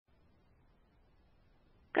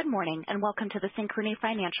Good morning, and welcome to the Synchrony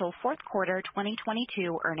Financial Fourth Quarter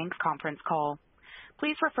 2022 Earnings Conference Call.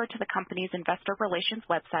 Please refer to the company's investor relations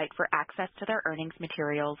website for access to their earnings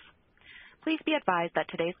materials. Please be advised that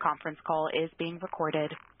today's conference call is being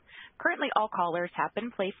recorded. Currently, all callers have been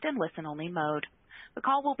placed in listen-only mode. The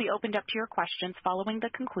call will be opened up to your questions following the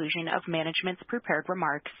conclusion of management's prepared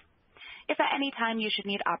remarks. If at any time you should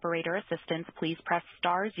need operator assistance, please press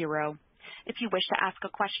star zero. If you wish to ask a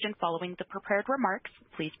question following the prepared remarks,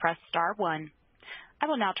 please press star one. I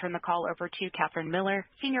will now turn the call over to Catherine Miller,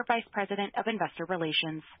 Senior Vice President of Investor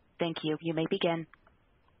Relations. Thank you. You may begin.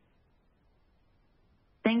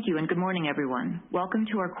 Thank you, and good morning, everyone. Welcome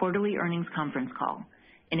to our quarterly earnings conference call.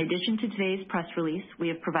 In addition to today's press release, we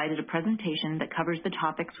have provided a presentation that covers the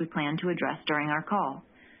topics we plan to address during our call.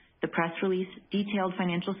 The press release, detailed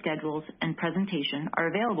financial schedules, and presentation are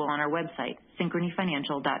available on our website,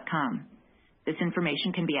 synchronyfinancial.com. This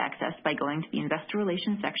information can be accessed by going to the investor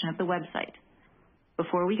relations section of the website.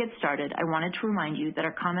 Before we get started, I wanted to remind you that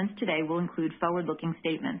our comments today will include forward-looking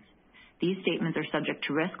statements. These statements are subject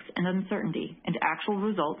to risks and uncertainty, and actual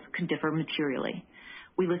results could differ materially.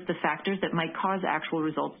 We list the factors that might cause actual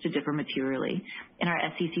results to differ materially in our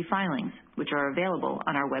SEC filings, which are available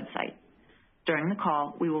on our website. During the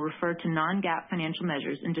call, we will refer to non-GAAP financial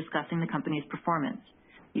measures in discussing the company's performance.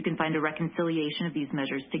 You can find a reconciliation of these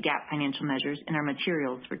measures to GAAP financial measures in our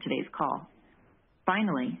materials for today's call.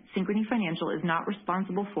 Finally, Synchrony Financial is not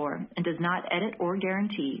responsible for and does not edit or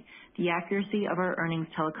guarantee the accuracy of our earnings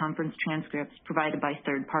teleconference transcripts provided by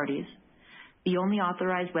third parties. The only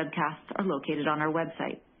authorized webcasts are located on our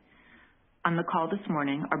website. On the call this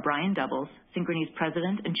morning are Brian Doubles, Synchrony's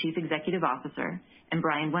President and Chief Executive Officer, and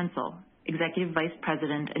Brian Wenzel, Executive Vice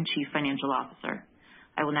President and Chief Financial Officer.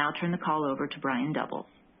 I will now turn the call over to Brian Doubles.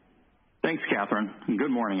 Thanks, Catherine, and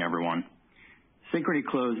good morning, everyone. Synchrony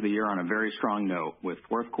closed the year on a very strong note with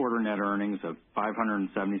fourth quarter net earnings of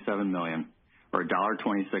 $577 million, or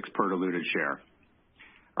 $1.26 per diluted share,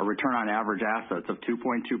 a return on average assets of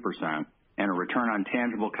 2.2%, and a return on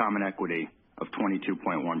tangible common equity of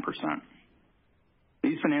 22.1%.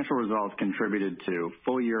 These financial results contributed to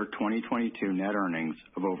full year 2022 net earnings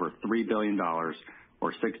of over $3 billion, or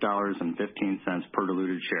 $6.15 per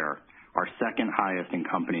diluted share, our second highest in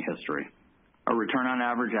company history, a return on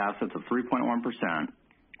average assets of 3.1%,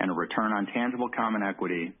 and a return on tangible common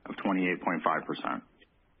equity of 28.5%.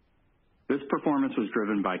 This performance was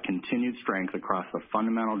driven by continued strength across the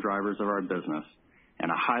fundamental drivers of our business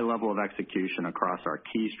and a high level of execution across our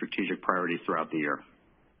key strategic priorities throughout the year.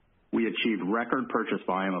 We achieved record purchase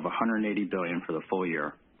volume of $180 billion for the full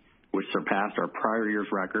year, which surpassed our prior year's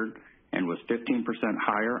record and was 15%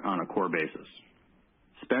 higher on a core basis.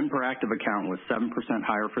 Spend per active account was 7%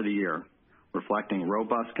 higher for the year, reflecting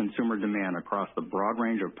robust consumer demand across the broad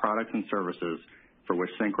range of products and services for which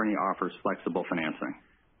Synchrony offers flexible financing.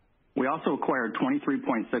 We also acquired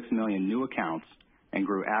 23.6 million new accounts and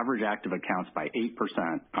grew average active accounts by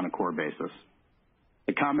 8% on a core basis.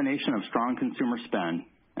 The combination of strong consumer spend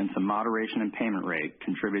and some moderation in payment rate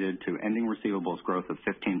contributed to ending receivables growth of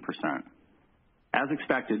 15%. As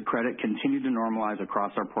expected, credit continued to normalize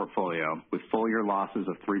across our portfolio with full-year losses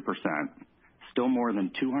of 3%, still more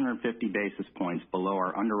than 250 basis points below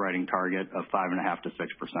our underwriting target of 5.5% to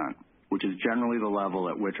 6%, which is generally the level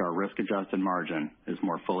at which our risk-adjusted margin is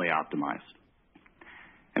more fully optimized.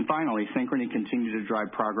 And finally, Synchrony continued to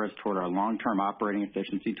drive progress toward our long-term operating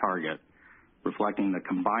efficiency target, reflecting the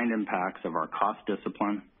combined impacts of our cost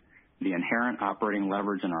discipline, the inherent operating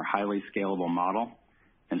leverage in our highly scalable model,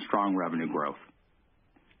 and strong revenue growth.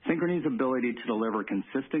 Synchrony's ability to deliver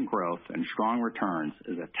consistent growth and strong returns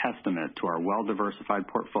is a testament to our well-diversified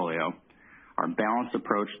portfolio, our balanced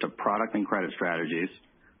approach to product and credit strategies,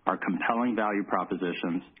 our compelling value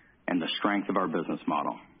propositions, and the strength of our business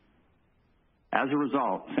model. As a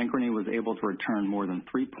result, Synchrony was able to return more than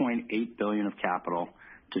 $3.8 billion of capital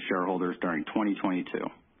to shareholders during 2022,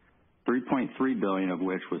 $3.3 billion of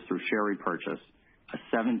which was through share repurchase,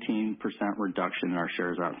 a 17% reduction in our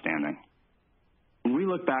shares outstanding. When we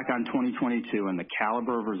look back on 2022 and the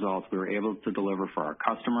caliber of results we were able to deliver for our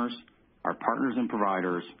customers, our partners and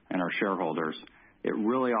providers, and our shareholders, it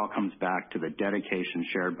really all comes back to the dedication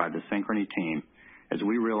shared by the Synchrony team as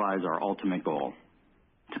we realize our ultimate goal: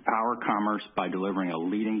 to power commerce by delivering a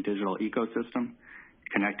leading digital ecosystem,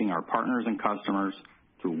 connecting our partners and customers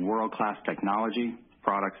through world-class technology,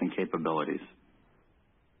 products, and capabilities.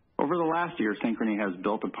 Over the last year, Synchrony has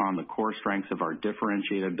built upon the core strengths of our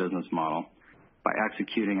differentiated business model by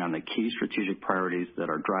executing on the key strategic priorities that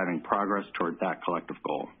are driving progress toward that collective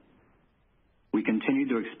goal. We continue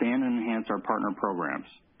to expand and enhance our partner programs,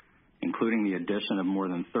 including the addition of more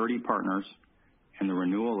than 30 partners and the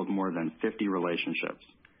renewal of more than 50 relationships,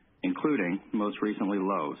 including, most recently,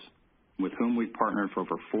 Lowe's, with whom we've partnered for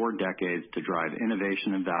over 4 decades to drive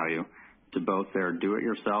innovation and value to both their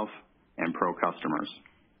do-it-yourself and pro customers.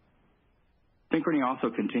 Synchrony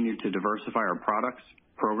also continued to diversify our products,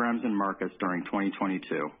 programs, and markets during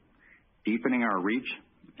 2022, deepening our reach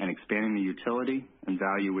and expanding the utility and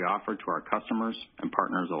value we offer to our customers and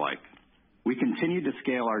partners alike. We continued to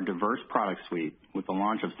scale our diverse product suite with the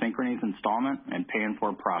launch of Synchrony's installment and Pay in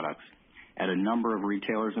 4 products at a number of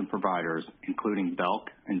retailers and providers, including Belk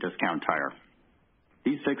and Discount Tire.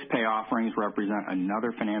 These fixed pay offerings represent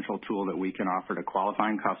another financial tool that we can offer to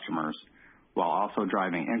qualifying customers while also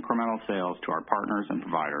driving incremental sales to our partners and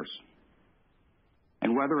providers.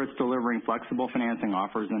 And whether it's delivering flexible financing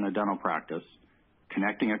offers in a dental practice,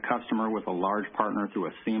 connecting a customer with a large partner through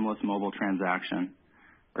a seamless mobile transaction,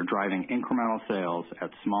 or driving incremental sales at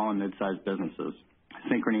small and mid-sized businesses,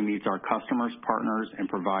 Synchrony meets our customers, partners, and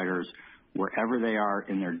providers wherever they are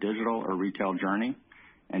in their digital or retail journey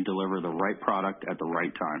and deliver the right product at the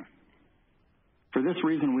right time. For this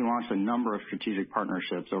reason, we launched a number of strategic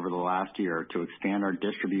partnerships over the last year to expand our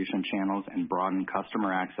distribution channels and broaden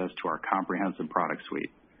customer access to our comprehensive product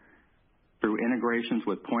suite. Through integrations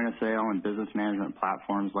with point-of-sale and business management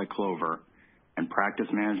platforms like Clover and practice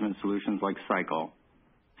management solutions like Cycle,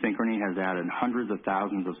 Synchrony has added hundreds of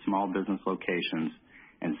thousands of small business locations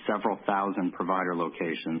and several thousand provider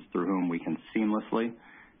locations through whom we can seamlessly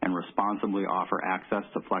and responsibly offer access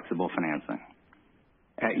to flexible financing.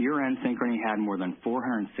 At year-end, Synchrony had more than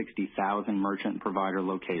 460,000 merchant provider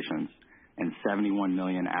locations and 71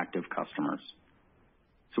 million active customers.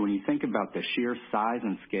 So when you think about the sheer size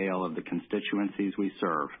and scale of the constituencies we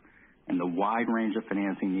serve and the wide range of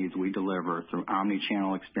financing needs we deliver through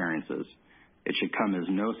omni-channel experiences, it should come as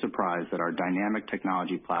no surprise that our dynamic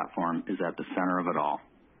technology platform is at the center of it all.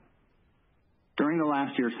 During the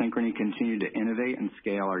last year, Synchrony continued to innovate and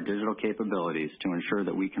scale our digital capabilities to ensure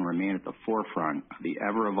that we can remain at the forefront of the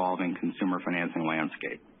ever-evolving consumer financing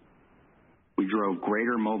landscape. We drove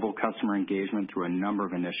greater mobile customer engagement through a number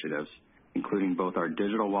of initiatives, including both our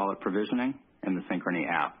digital wallet provisioning and the Synchrony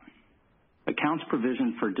app. Accounts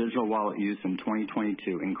provisioned for digital wallet use in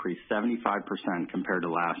 2022 increased 75% compared to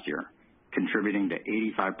last year, contributing to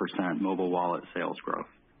 85% mobile wallet sales growth.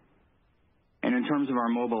 And in terms of our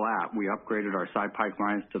mobile app, we upgraded our side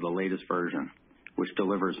pipelines to the latest version, which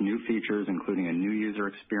delivers new features including a new user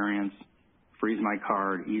experience, freeze my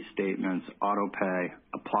card, e-statements, auto pay,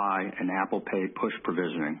 apply, and Apple Pay push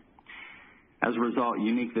provisioning. As a result,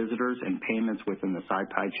 unique visitors and payments within the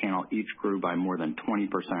SyPi channel each grew by more than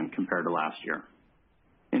 20% compared to last year.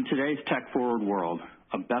 In today's tech-forward world,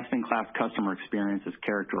 a best-in-class customer experience is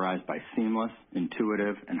characterized by seamless,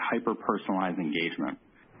 intuitive, and hyper-personalized engagement.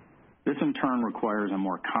 This in turn requires a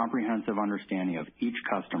more comprehensive understanding of each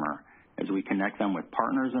customer as we connect them with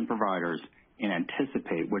partners and providers and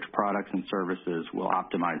anticipate which products and services will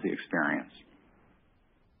optimize the experience.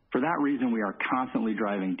 For that reason, we are constantly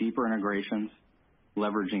driving deeper integrations,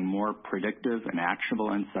 leveraging more predictive and actionable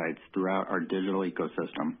insights throughout our digital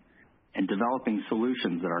ecosystem, and developing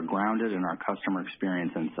solutions that are grounded in our customer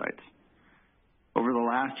experience insights. Over the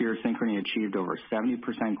last year, Synchrony achieved over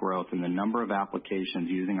 70% growth in the number of applications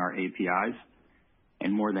using our APIs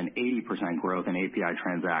and more than 80% growth in API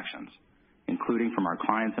transactions, including from our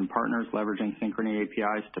clients and partners leveraging Synchrony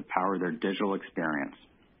APIs to power their digital experience.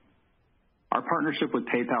 Our partnership with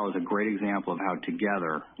PayPal is a great example of how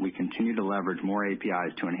together we continue to leverage more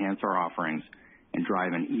APIs to enhance our offerings and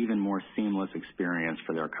drive an even more seamless experience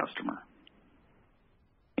for their customer.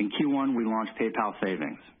 In Q1, we launched PayPal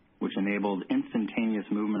Savings, which enabled instantaneous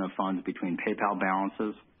movement of funds between PayPal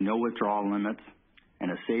balances, no withdrawal limits,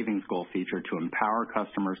 and a savings goal feature to empower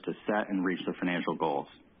customers to set and reach their financial goals.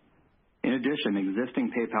 In addition,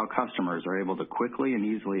 existing PayPal customers are able to quickly and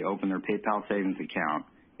easily open their PayPal savings account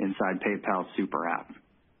inside PayPal's Super App.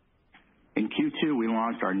 In Q2, we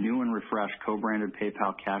launched our new and refreshed co-branded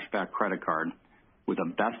PayPal Cashback credit card with a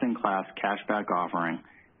best-in-class cashback offering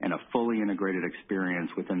and a fully integrated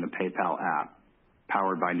experience within the PayPal app,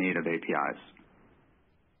 powered by native APIs.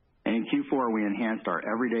 And in Q4, we enhanced our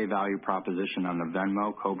everyday value proposition on the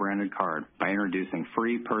Venmo co-branded card by introducing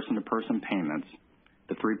free person-to-person payments.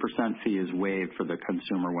 The 3% fee is waived for the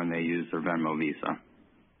consumer when they use their Venmo Visa.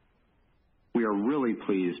 We are really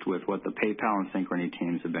pleased with what the PayPal and Synchrony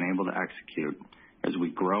teams have been able to execute as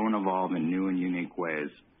we grow and evolve in new and unique ways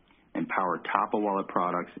and power top-of-wallet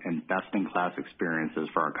products and best-in-class experiences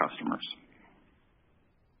for our customers.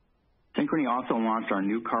 Synchrony also launched our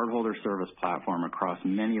new cardholder service platform across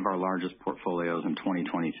many of our largest portfolios in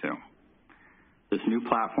 2022. This new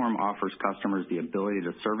platform offers customers the ability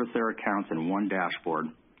to service their accounts in one dashboard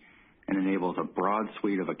and enables a broad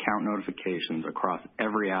suite of account notifications across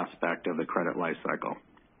every aspect of the credit lifecycle.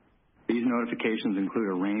 These notifications include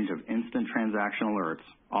a range of instant transaction alerts,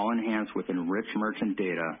 all enhanced with enriched merchant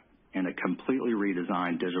data and a completely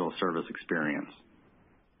redesigned digital service experience.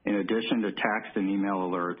 In addition to text and email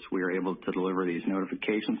alerts, we are able to deliver these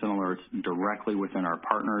notifications and alerts directly within our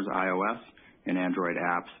partners' iOS and Android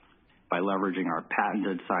apps by leveraging our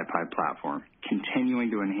patented SYF platform,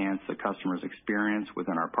 continuing to enhance the customer's experience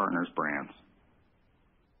within our partners' brands.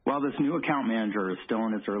 While this new account manager is still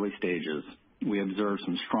in its early stages, we observed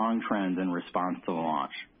some strong trends in response to the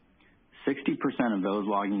launch. 60% of those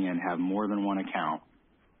logging in have more than one account,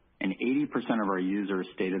 and 80% of our users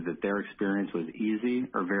stated that their experience was easy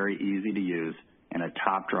or very easy to use and a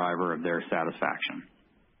top driver of their satisfaction.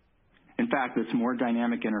 In fact, this more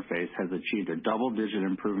dynamic interface has achieved a double-digit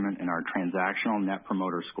improvement in our transactional net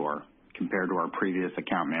promoter score compared to our previous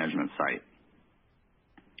account management site.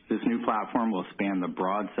 This new platform will span the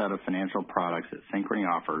broad set of financial products that Synchrony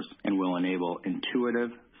offers and will enable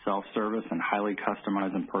intuitive, self-service, and highly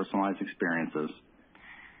customized and personalized experiences,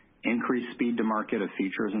 increased speed to market of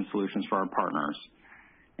features and solutions for our partners,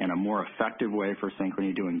 and a more effective way for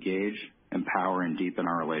Synchrony to engage, empower, and deepen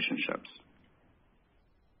our relationships.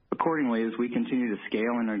 Accordingly, as we continue to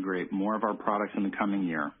scale and integrate more of our products in the coming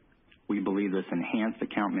year, we believe this enhanced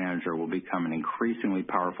account manager will become an increasingly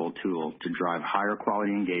powerful tool to drive higher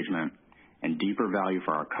quality engagement and deeper value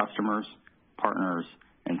for our customers, partners,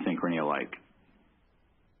 and Synchrony alike.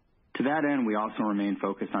 To that end, we also remain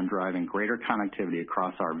focused on driving greater connectivity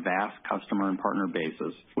across our vast customer and partner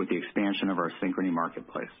bases with the expansion of our Synchrony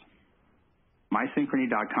marketplace.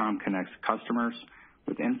 MySynchrony.com connects customers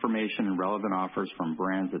with information and relevant offers from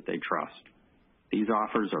brands that they trust. These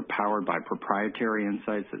offers are powered by proprietary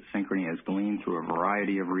insights that Synchrony has gleaned through a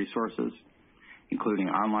variety of resources, including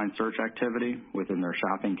online search activity within their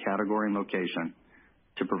shopping category and location,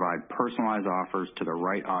 to provide personalized offers to the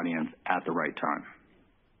right audience at the right time.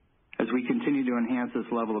 As we continue to enhance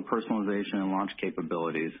this level of personalization and launch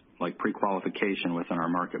capabilities, like pre-qualification within our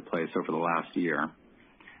marketplace over the last year,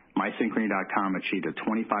 MySynchrony.com achieved a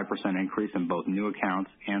 25% increase in both new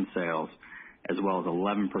accounts and sales, as well as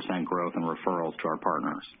 11% growth in referrals to our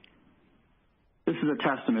partners. This is a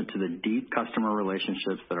testament to the deep customer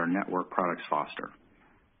relationships that our network products foster.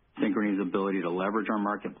 Synchrony's ability to leverage our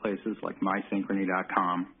marketplaces like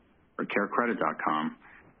MySynchrony.com or CareCredit.com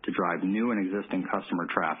to drive new and existing customer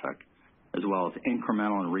traffic, as well as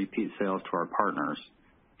incremental and repeat sales to our partners,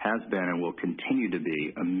 has been and will continue to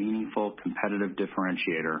be a meaningful competitive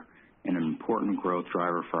differentiator and an important growth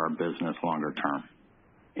driver for our business longer term.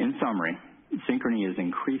 In summary, Synchrony is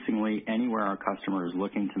increasingly anywhere our customer is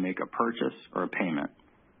looking to make a purchase or a payment,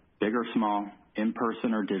 big or small, in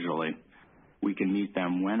person or digitally. We can meet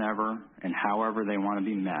them whenever and however they want to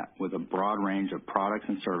be met with a broad range of products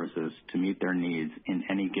and services to meet their needs in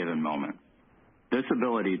any given moment. This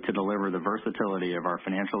ability to deliver the versatility of our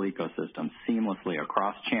financial ecosystem seamlessly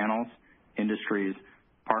across channels, industries,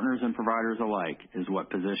 partners, and providers alike is what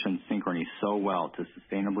positions Synchrony so well to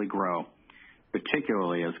sustainably grow,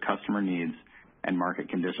 particularly as customer needs and market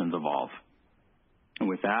conditions evolve. And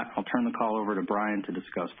with that, I'll turn the call over to Brian to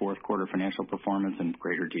discuss fourth quarter financial performance in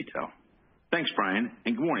greater detail. Thanks, Brian,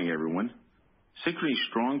 and good morning, everyone. Synchrony's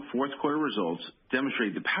strong fourth quarter results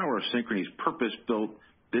demonstrate the power of Synchrony's purpose-built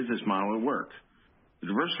business model at work. The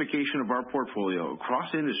diversification of our portfolio across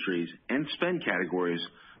industries and spend categories,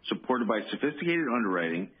 supported by sophisticated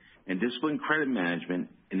underwriting and disciplined credit management,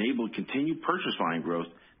 enabled continued purchase volume growth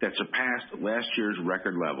that surpassed last year's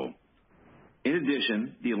record level. In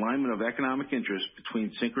addition, the alignment of economic interest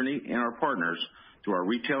between Synchrony and our partners through our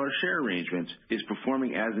retailer share arrangements is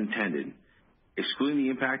performing as intended. Excluding the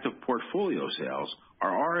impact of portfolio sales,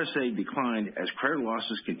 our RSA declined as credit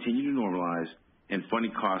losses continued to normalize and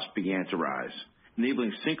funding costs began to rise,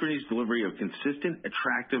 enabling Synchrony's delivery of consistent,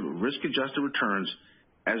 attractive, risk-adjusted returns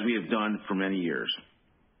as we have done for many years.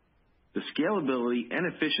 The scalability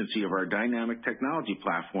and efficiency of our dynamic technology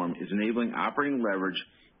platform is enabling operating leverage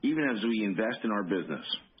even as we invest in our business.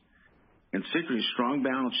 And Synchrony's strong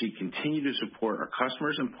balance sheet continued to support our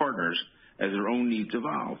customers and partners as their own needs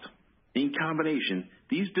evolved. In combination,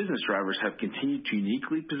 these business drivers have continued to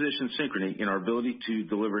uniquely position Synchrony in our ability to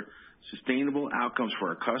deliver sustainable outcomes for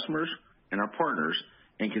our customers and our partners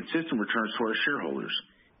and consistent returns to our shareholders,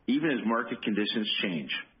 even as market conditions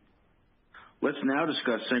change. Let's now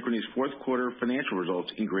discuss Synchrony's fourth quarter financial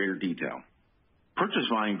results in greater detail. Purchase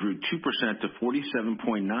volume grew 2% to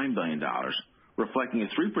 $47.9 billion, reflecting a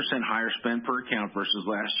 3% higher spend per account versus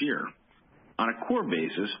last year. On a core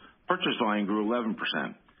basis, Purchase volume grew 11%.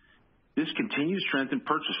 This continued strength in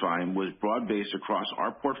purchase volume was broad-based across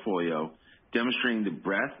our portfolio, demonstrating the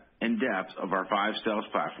breadth and depth of our 5 sales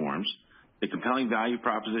platforms, the compelling value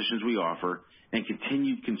propositions we offer, and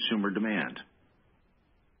continued consumer demand.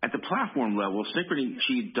 At the platform level, Synchrony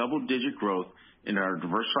achieved double-digit growth in our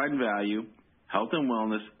diversified value, health and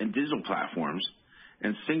wellness, and digital platforms,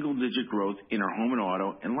 and single-digit growth in our home and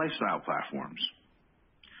auto and lifestyle platforms.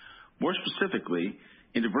 More specifically,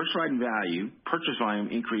 in diversified value, purchase volume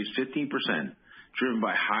increased 15%, driven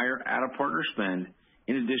by higher out-of-partner spend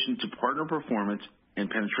in addition to partner performance and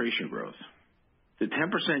penetration growth. The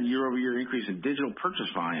 10% year-over-year increase in digital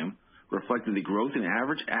purchase volume reflected the growth in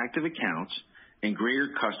average active accounts and greater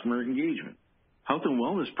customer engagement. Health and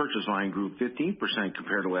wellness purchase volume grew 15%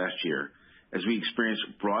 compared to last year, as we experienced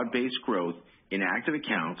broad-based growth in active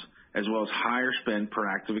accounts as well as higher spend per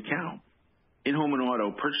active account. In home and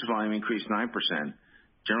auto, purchase volume increased 9%,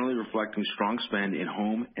 generally reflecting strong spend in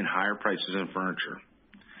home and higher prices in furniture.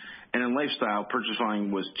 And in lifestyle, purchase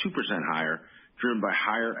volume was 2% higher, driven by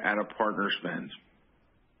higher out-of-partner spend.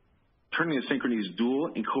 Turning to Synchrony's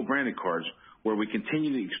dual and co-branded cards, where we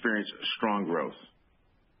continue to experience strong growth.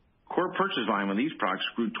 Core purchase volume on these products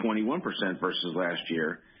grew 21% versus last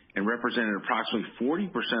year and represented approximately 40%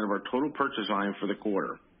 of our total purchase volume for the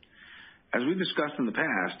quarter. As we discussed in the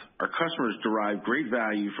past, our customers derive great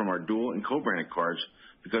value from our dual and co-branded cards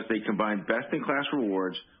because they combine best-in-class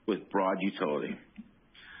rewards with broad utility.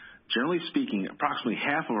 Generally speaking, approximately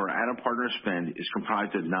half of our out-of-partner spend is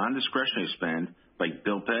comprised of non-discretionary spend like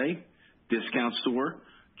bill pay, discount store,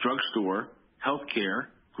 drugstore, healthcare,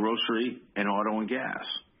 grocery, and auto and gas.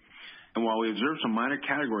 And while we observed some minor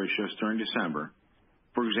category shifts during December,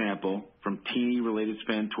 for example, from teeny-related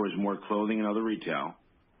spend towards more clothing and other retail,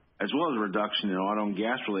 as well as a reduction in auto and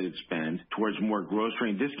gas-related spend towards more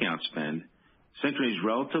grocery and discount spend, Synchrony's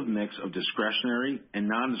relative mix of discretionary and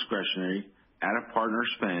non-discretionary out-of-partner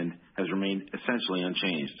spend has remained essentially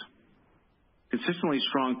unchanged. Consistently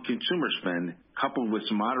strong consumer spend, coupled with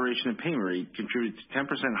some moderation in payment rate, contributed to 10%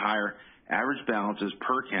 higher average balances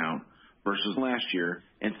per account versus last year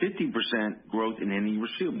and 50% growth in ending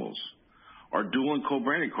receivables. Our dual and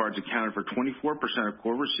co-branded cards accounted for 24% of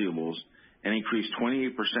core receivables and increased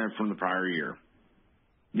 28% from the prior year.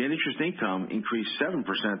 Net interest income increased 7%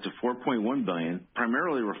 to $4.1 billion,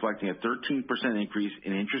 primarily reflecting a 13% increase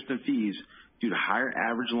in interest and fees due to higher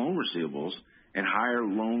average loan receivables and higher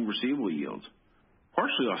loan receivable yields,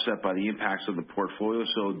 partially offset by the impacts of the portfolio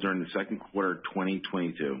sold during the second quarter of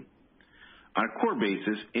 2022. On a core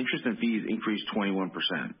basis, interest and fees increased 21%.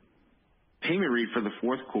 Payment rate for the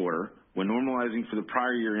fourth quarter, when normalizing for the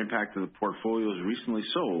prior year impact of the portfolios recently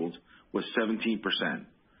sold, was 17%,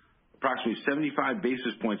 approximately 75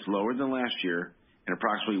 basis points lower than last year and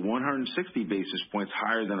approximately 160 basis points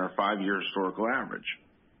higher than our 5-year historical average.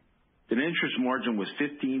 The net interest margin was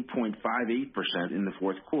 15.58% in the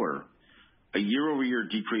fourth quarter, a year-over-year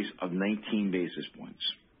decrease of 19 basis points.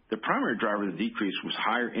 The primary driver of the decrease was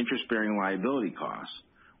higher interest-bearing liability costs,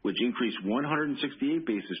 which increased 168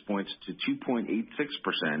 basis points to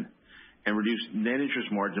 2.86% and reduced net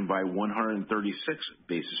interest margin by 136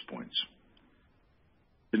 basis points.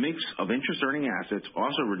 The mix of interest-earning assets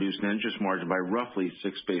also reduced net interest margin by roughly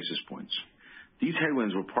 6 basis points. These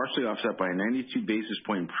headwinds were partially offset by a 92 basis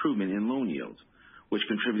point improvement in loan yields, which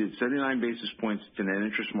contributed 79 basis points to net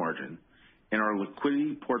interest margin, and our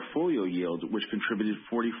liquidity portfolio yield, which contributed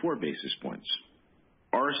 44 basis points.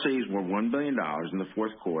 RSAs were $1 billion in the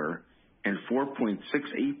fourth quarter and 4.68%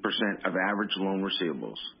 of average loan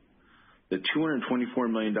receivables. The $224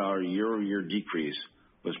 million year-over-year decrease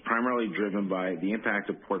was primarily driven by the impact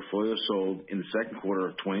of portfolios sold in the second quarter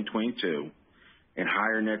of 2022 and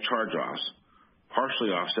higher net charge-offs,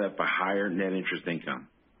 partially offset by higher net interest income.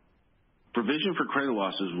 Provision for credit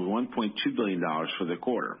losses was $1.2 billion for the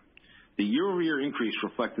quarter. The year-over-year increase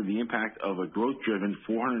reflected the impact of a growth-driven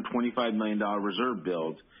 $425 million reserve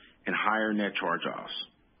build and higher net charge-offs.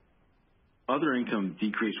 Other income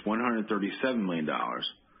decreased $137 million,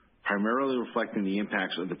 primarily reflecting the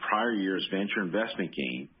impacts of the prior year's venture investment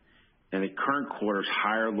gain and the current quarter's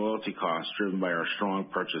higher loyalty costs driven by our strong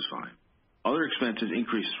purchase volume. Other expenses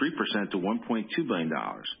increased 3% to $1.2 billion,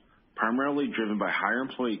 primarily driven by higher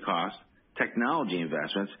employee costs, technology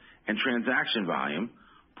investments, and transaction volume,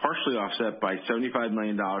 partially offset by $75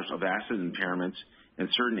 million of asset impairments and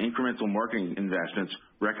certain incremental marketing investments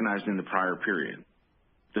recognized in the prior period.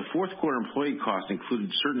 The fourth quarter employee costs included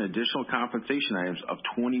certain additional compensation items of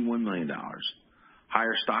 $21 million,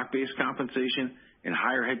 higher stock-based compensation, and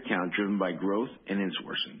higher headcount driven by growth and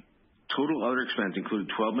insourcing. Total other expense included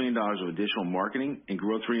 $12 million of additional marketing and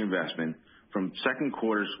growth reinvestment, from second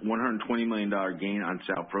quarter's $120 million gain on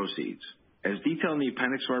sale proceeds. As detailed in the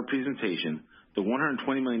appendix of our presentation, the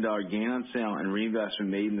 $120 million gain on sale and reinvestment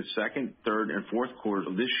made in the second, third, and fourth quarters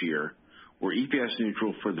of this year were EPS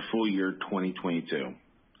neutral for the full year 2022.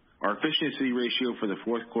 Our efficiency ratio for the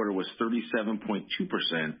fourth quarter was 37.2%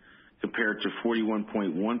 compared to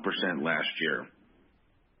 41.1% last year.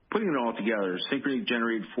 Putting it all together, Synchrony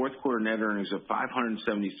generated fourth quarter net earnings of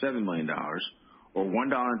 $577 million, or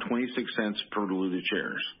 $1.26 per diluted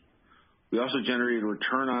shares. We also generated a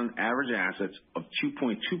return on average assets of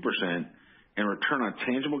 2.2% and a return on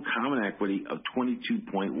tangible common equity of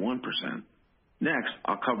 22.1%. Next,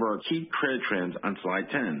 I'll cover our key credit trends on slide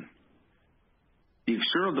 10. The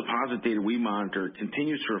external deposit data we monitor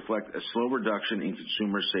continues to reflect a slow reduction in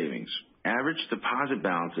consumer savings. Average deposit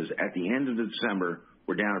balances at the end of December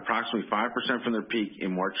were down approximately 5% from their peak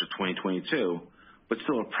in March of 2022, but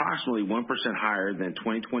still approximately 1% higher than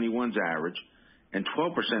 2021's average and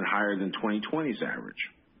 12% higher than 2020's average.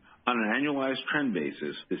 On an annualized trend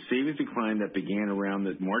basis, the savings decline that began around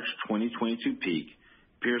the March 2022 peak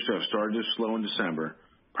appears to have started to slow in December,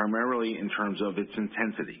 primarily in terms of its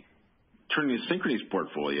intensity. Turning to Synchrony's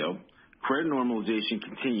portfolio, credit normalization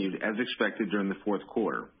continued as expected during the fourth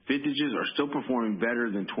quarter. Vintages are still performing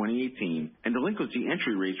better than 2018, and delinquency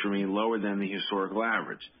entry rates remain lower than the historical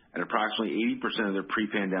average, at approximately 80% of their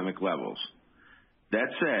pre-pandemic levels. That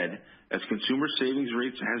said, as consumer savings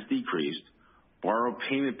rates has decreased, borrower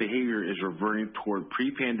payment behavior is reverting toward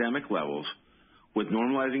pre-pandemic levels, with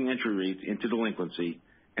normalizing entry rates into delinquency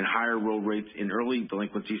and higher roll rates in early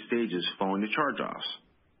delinquency stages following the charge-offs.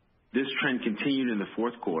 This trend continued in the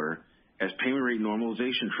fourth quarter as payment rate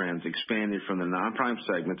normalization trends expanded from the non-prime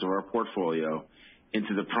segments of our portfolio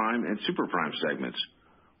into the prime and super prime segments,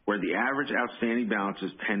 where the average outstanding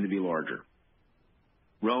balances tend to be larger.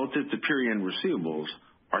 Relative to period-end receivables,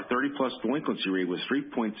 our 30-plus delinquency rate was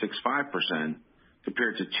 3.65%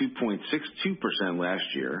 compared to 2.62% last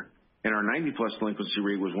year, and our 90-plus delinquency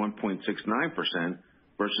rate was 1.69%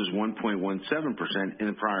 versus 1.17% in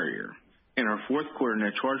the prior year. And our fourth quarter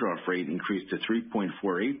net charge-off rate increased to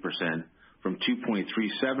 3.48% from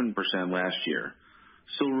 2.37% last year,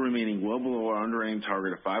 still remaining well below our underwriting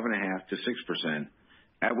target of 5.5% to 6%,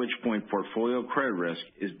 at which point portfolio credit risk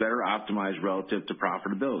is better optimized relative to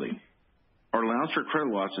profitability. Our allowance for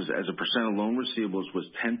credit losses as a percent of loan receivables was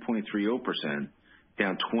 10.30%,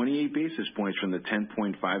 down 28 basis points from the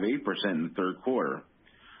 10.58% in the third quarter,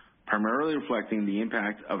 primarily reflecting the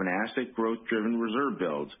impact of an asset growth-driven reserve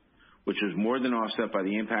build, which was more than offset by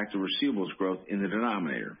the impact of receivables growth in the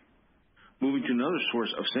denominator. Moving to another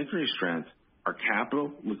source of Synchrony's strength, our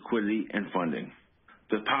capital, liquidity, and funding.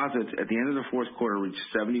 Deposits at the end of the fourth quarter reached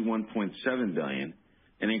 $71.7 billion,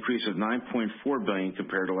 an increase of $9.4 billion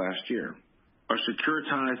compared to last year. Our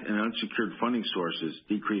securitized and unsecured funding sources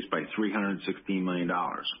decreased by $316 million.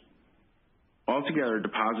 Altogether,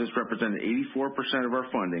 deposits represented 84% of our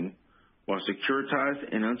funding, while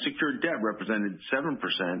securitized and unsecured debt represented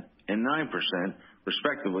 7% and 9%,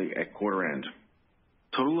 respectively, at quarter end.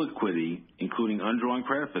 Total liquidity, including undrawn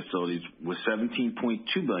credit facilities, was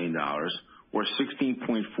 $17.2 billion, or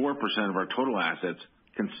 16.4% of our total assets,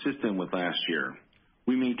 consistent with last year.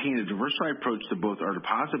 We maintain a diversified approach to both our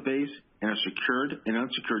deposit base and our secured and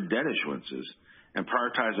unsecured debt issuances, and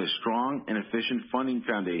prioritize a strong and efficient funding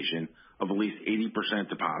foundation of at least 80%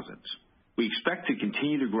 deposits. We expect to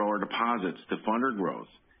continue to grow our deposits to fund our growth,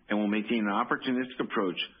 and will maintain an opportunistic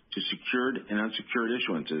approach to secured and unsecured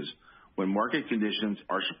issuances when market conditions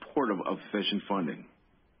are supportive of efficient funding.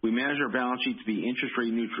 We manage our balance sheet to be interest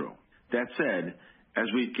rate neutral. That said, as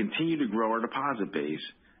we continue to grow our deposit base,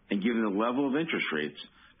 and given the level of interest rates,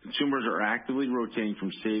 consumers are actively rotating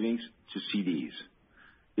from savings to CDs.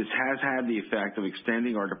 This has had the effect of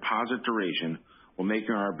extending our deposit duration while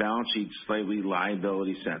making our balance sheet slightly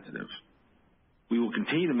liability sensitive. We will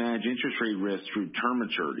continue to manage interest rate risk through term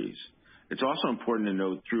maturities. It's also important to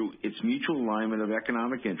note through its mutual alignment of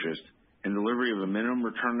economic interest and delivery of a minimum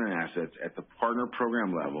return on assets at the partner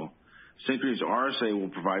program level, Synchrony's RSA will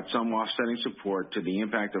provide some offsetting support to the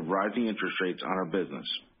impact of rising interest rates on our business.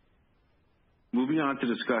 Moving on to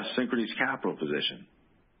discuss Synchrony's capital position.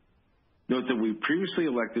 Note that we previously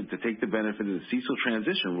elected to take the benefit of the CECL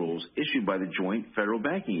transition rules issued by the joint federal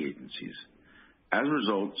banking agencies. As a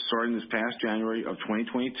result, starting this past January of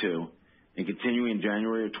 2022 and continuing in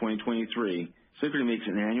January of 2023, Synchrony makes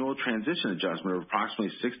an annual transition adjustment of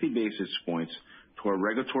approximately 60 basis points to our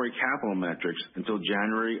regulatory capital metrics until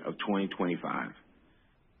January of 2025.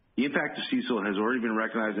 The impact of CECL has already been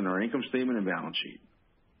recognized in our income statement and balance sheet.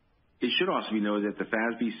 It should also be noted that the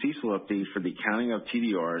FASB CECL update for the accounting of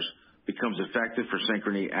TDRs becomes effective for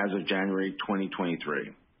Synchrony as of January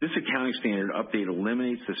 2023. This accounting standard update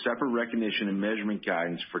eliminates the separate recognition and measurement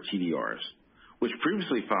guidance for TDRs, which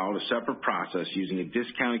previously followed a separate process using a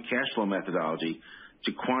discounted cash flow methodology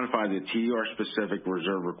to quantify the TDR-specific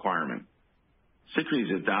reserve requirement. Synchrony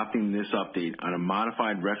is adopting this update on a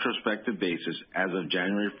modified retrospective basis as of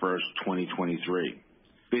January 1st, 2023.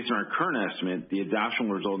 Based on our current estimate, the adoption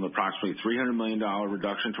will result in approximately $300 million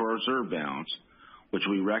reduction to our reserve balance, which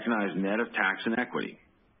we recognize net of tax and equity.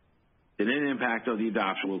 The net impact of the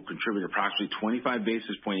adoption will contribute approximately 25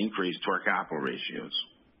 basis point increase to our capital ratios.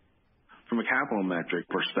 From a capital metric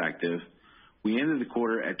perspective, we ended the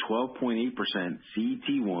quarter at 12.8%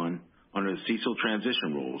 CET1 under the CECL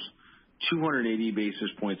transition rules, 280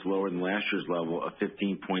 basis points lower than last year's level of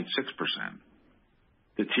 15.6%.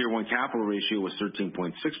 The Tier 1 capital ratio was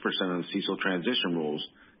 13.6% under the CECL transition rules,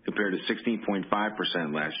 compared to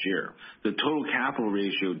 16.5% last year. The total capital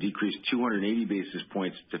ratio decreased 280 basis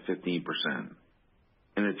points to 15%.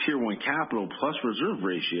 And the Tier 1 capital plus reserve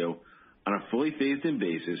ratio on a fully phased-in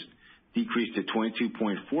basis decreased to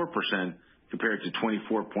 22.4% compared to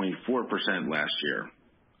 24.4% last year.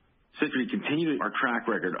 Synchrony continued our track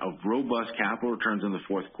record of robust capital returns in the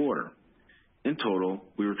fourth quarter. In total,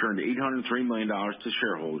 we returned $803 million to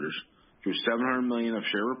shareholders through $700 million of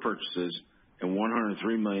share repurchases and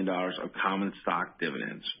 $103 million of common stock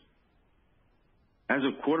dividends. As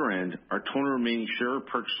of quarter end, our total remaining share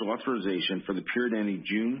repurchase authorization for the period ending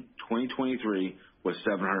June 2023 was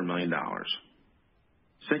 $700 million.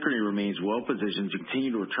 Synchrony remains well positioned to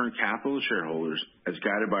continue to return capital to shareholders as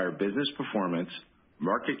guided by our business performance,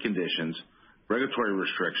 market conditions, regulatory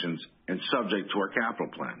restrictions, and subject to our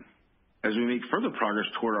capital plan. As we make further progress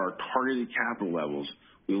toward our targeted capital levels,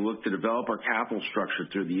 we will look to develop our capital structure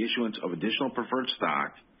through the issuance of additional preferred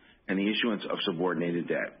stock and the issuance of subordinated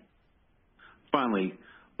debt. Finally,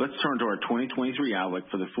 let's turn to our 2023 outlook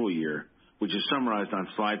for the full year, which is summarized on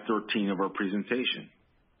slide 13 of our presentation.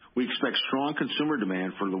 We expect strong consumer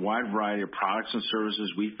demand for the wide variety of products and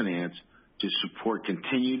services we finance to support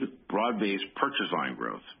continued broad-based purchase volume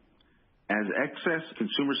growth. As excess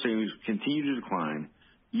consumer savings continue to decline,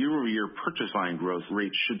 year-over-year purchase volume growth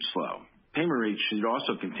rates should slow. Payment rates should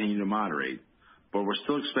also continue to moderate, but we're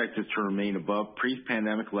still expected to remain above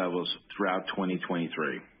pre-pandemic levels throughout 2023.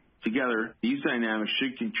 Together, these dynamics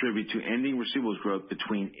should contribute to ending receivables growth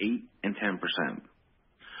between 8 and 10%.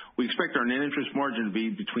 We expect our net interest margin to be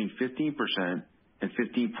between 15% and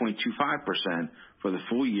 15.25% for the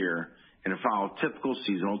full year and to follow typical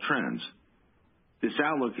seasonal trends. This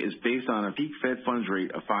outlook is based on a peak Fed funds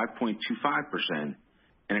rate of 5.25%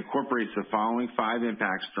 and incorporates the following 5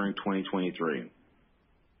 impacts during 2023.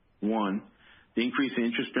 1, the increase in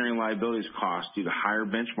interest-bearing liabilities costs due to higher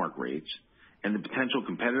benchmark rates and the potential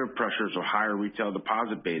competitive pressures of higher retail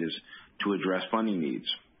deposit betas to address funding needs.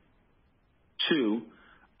 2,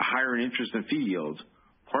 a higher interest and fee yields,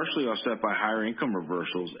 partially offset by higher income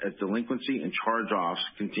reversals as delinquency and charge-offs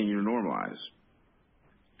continue to normalize.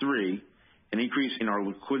 3, an increase in our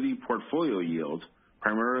liquidity portfolio yield,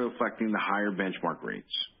 primarily reflecting the higher benchmark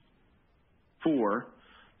rates. 4,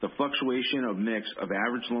 the fluctuation of mix of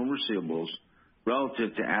average loan receivables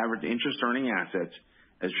relative to average interest-earning assets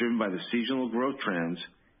as driven by the seasonal growth trends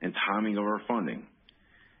and timing of our funding.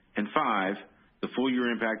 And 5, the full-year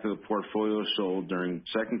impact of the portfolio sold during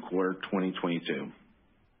second quarter 2022.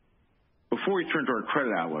 Before we turn to our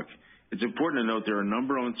credit outlook, it's important to note there are a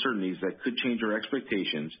number of uncertainties that could change our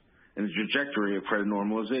expectations and the trajectory of credit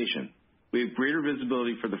normalization. We have greater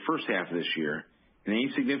visibility for the first half of this year, and any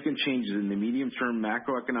significant changes in the medium-term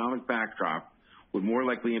macroeconomic backdrop would more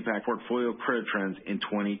likely impact portfolio credit trends in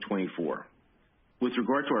 2024. With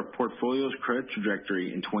regard to our portfolio's credit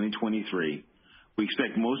trajectory in 2023, we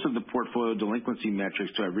expect most of the portfolio delinquency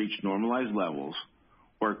metrics to have reached normalized levels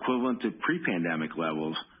or equivalent to pre-pandemic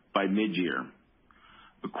levels by mid-year.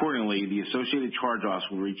 Accordingly, the associated charge-offs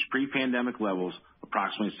will reach pre-pandemic levels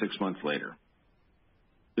approximately 6 months later.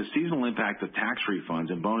 The seasonal impact of tax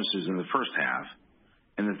refunds and bonuses in the first half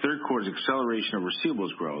and the third quarter's acceleration of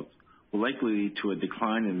receivables growth will likely lead to a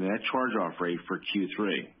decline in the net charge-off rate for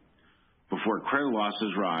Q3 before credit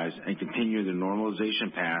losses rise and continue the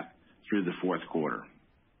normalization path through the fourth quarter.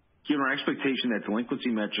 Given our expectation that delinquency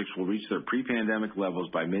metrics will reach their pre-pandemic levels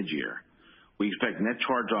by mid-year, we expect net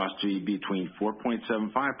charge-offs to be between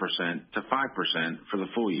 4.75% to 5% for the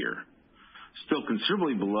full year, still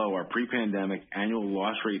considerably below our pre-pandemic annual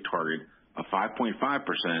loss rate target of 5.5%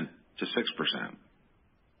 to 6%.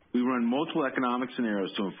 We run multiple economic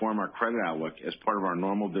scenarios to inform our credit outlook as part of our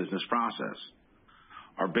normal business process.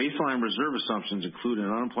 Our baseline reserve assumptions include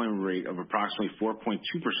an unemployment rate of approximately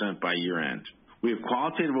 4.2% by year end. We have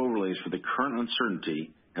qualitative overlays for the current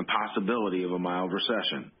uncertainty and possibility of a mild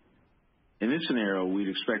recession. In this scenario, we'd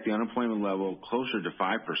expect the unemployment level closer to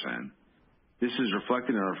 5%. This is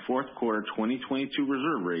reflected in our fourth quarter 2022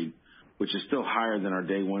 reserve rate, which is still higher than our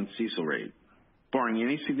day one CECL rate. Barring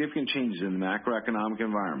any significant changes in the macroeconomic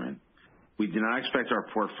environment, we do not expect our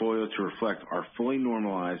portfolio to reflect our fully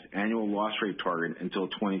normalized annual loss rate target until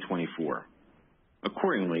 2024.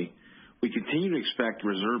 Accordingly, we continue to expect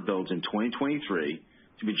reserve builds in 2023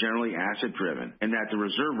 to be generally asset-driven, and that the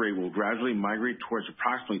reserve rate will gradually migrate towards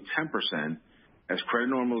approximately 10% as credit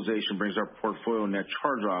normalization brings our portfolio net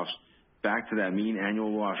charge-offs back to that mean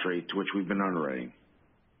annual loss rate to which we've been underwriting.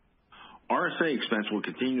 RSA expense will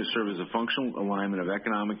continue to serve as a functional alignment of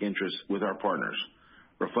economic interests with our partners,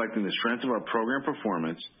 reflecting the strength of our program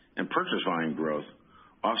performance and purchase volume growth,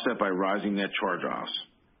 offset by rising net charge-offs.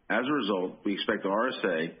 As a result, we expect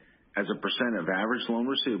RSA as a percent of average loan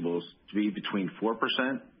receivables to be between 4%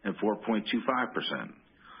 and 4.25%.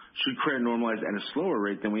 Should credit normalize at a slower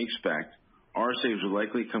rate than we expect, RSAs will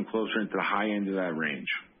likely come closer into the high end of that range.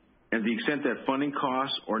 And to the extent that funding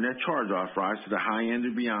costs or net charge-off rise to the high end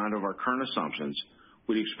or beyond of our current assumptions,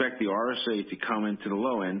 we'd expect the RSA to come into the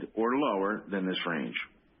low end or lower than this range.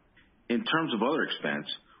 In terms of other expense,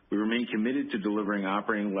 we remain committed to delivering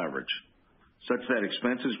operating leverage, such that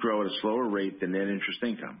expenses grow at a slower rate than net interest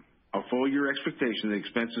income. Our full-year expectation that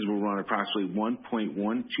expenses will run approximately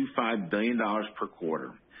 $1.125 billion per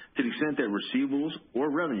quarter. To the extent that receivables or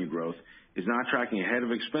revenue growth is not tracking ahead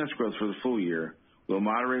of expense growth for the full year, we'll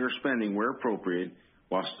moderate our spending where appropriate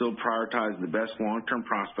while still prioritizing the best long-term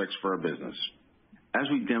prospects for our business. As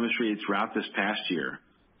we demonstrated throughout this past year,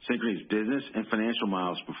 Synchrony's business and financial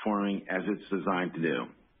model is performing as it's designed to do.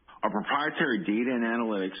 Our proprietary data and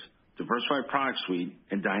analytics, diversified product suite,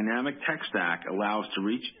 and dynamic tech stack allow us to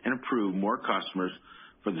reach and approve more customers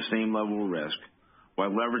for the same level of risk, while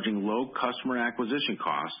leveraging low customer acquisition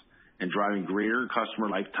costs and driving greater customer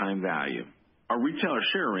lifetime value. Our retailer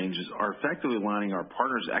share ranges are effectively aligning our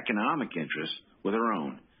partners' economic interests with our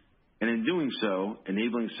own, and in doing so,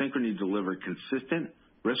 enabling Synchrony to deliver consistent,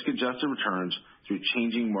 risk-adjusted returns through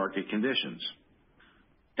changing market conditions.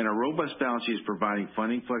 And our robust balance sheet is providing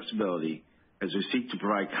funding flexibility as we seek to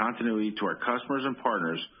provide continuity to our customers and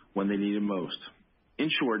partners when they need it most. In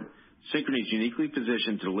short, Synchrony is uniquely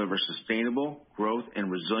positioned to deliver sustainable growth and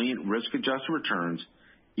resilient risk-adjusted returns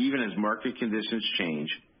even as market conditions change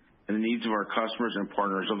and the needs of our customers and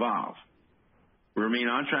partners evolve. We remain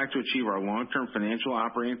on track to achieve our long-term financial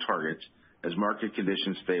operating targets as market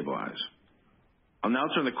conditions stabilize. I'll now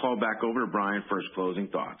turn the call back over to Brian for his closing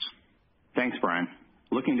thoughts. Thanks, Brian.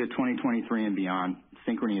 Looking to 2023 and beyond,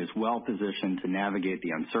 Synchrony is well positioned to navigate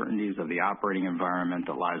the uncertainties of the operating environment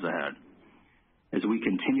that lies ahead. As we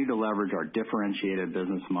continue to leverage our differentiated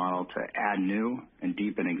business model to add new and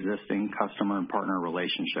deepen existing customer and partner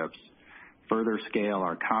relationships, further scale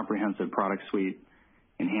our comprehensive product suite,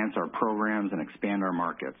 enhance our programs and expand our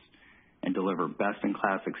markets, and deliver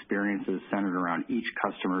best-in-class experiences centered around each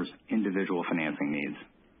customer's individual financing needs.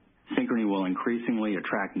 Synchrony will increasingly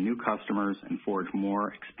attract new customers and forge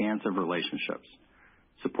more expansive relationships,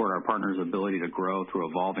 support our partners' ability to grow through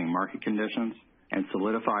evolving market conditions, and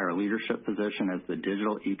solidify our leadership position as the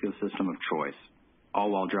digital ecosystem of choice,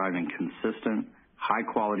 all while driving consistent,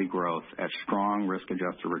 high-quality growth at strong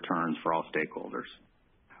risk-adjusted returns for all stakeholders.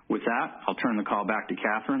 With that, I'll turn the call back to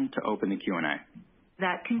Catherine to open the Q&A.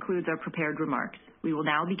 That concludes our prepared remarks. We will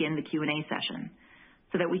now begin the Q&A session.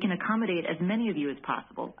 So that we can accommodate as many of you as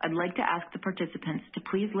possible, I'd like to ask the participants to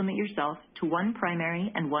please limit yourself to one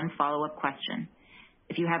primary and one follow-up question.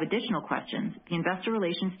 If you have additional questions, the investor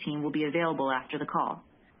relations team will be available after the call.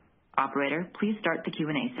 Operator, please start the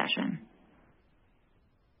Q&A session.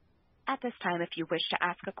 At this time, if you wish to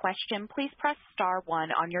ask a question, please press star 1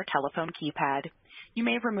 on your telephone keypad. You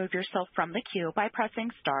may remove yourself from the queue by pressing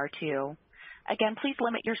star 2. Again, please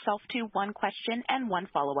limit yourself to one question and one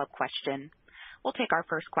follow-up question. We'll take our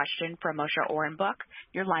first question from Moshe Orenbuch.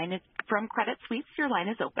 Your line is from Credit Suisse. Your line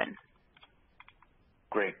is open.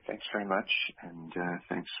 Great. Thanks very much. And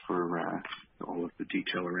thanks for all of the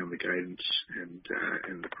detail around the guidance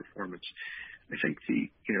and the performance. I think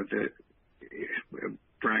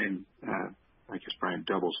Brian, I guess Brian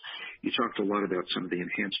Doubles, you talked a lot about some of the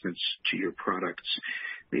enhancements to your products.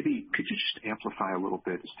 Maybe could you just amplify a little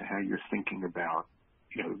bit as to how you're thinking about,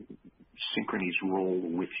 Synchrony's role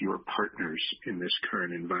with your partners in this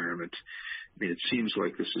current environment? I mean, it seems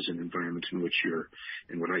like this is an environment in which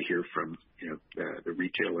and what I hear from, the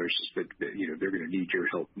retailers is that, they're going to need your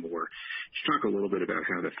help more. Just talk a little bit about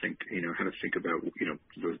how to think about,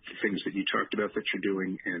 the things that you talked about that you're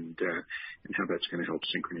doing and how that's going to help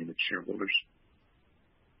Synchrony and its shareholders.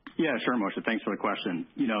 Yeah, sure, Moshe. Thanks for the question.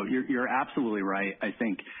 You're absolutely right. I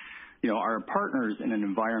think, our partners in an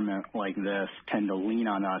environment like this tend to lean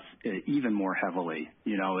on us even more heavily.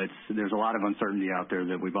 There's a lot of uncertainty out there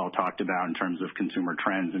that we've all talked about in terms of consumer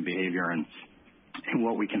trends and behavior and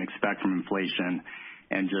what we can expect from inflation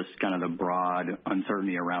and just kind of the broad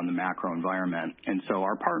uncertainty around the macro environment. And so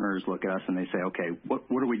our partners look at us and they say, okay,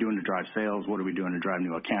 what are we doing to drive sales? What are we doing to drive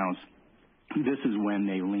new accounts? This is when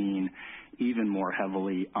they lean even more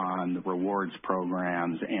heavily on the rewards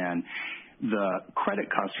programs, and the credit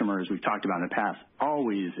customers we've talked about in the past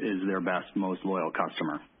always is their best, most loyal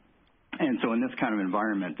customer. And so in this kind of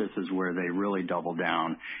environment, this is where they really double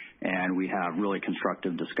down, and we have really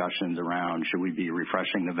constructive discussions around, should we be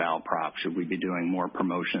refreshing the val prop? Should we be doing more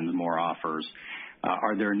promotions, more offers?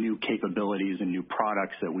 Are there new capabilities and new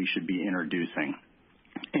products that we should be introducing?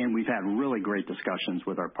 And we've had really great discussions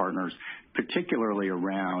with our partners, particularly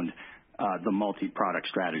around the multi-product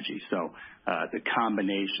strategy. So the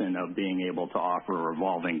combination of being able to offer a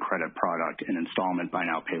revolving credit product, an installment buy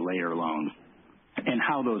now, pay later loan, and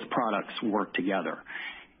how those products work together.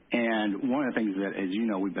 And one of the things that, as you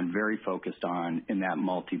know, we've been very focused on in that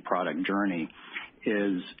multi-product journey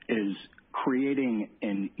is creating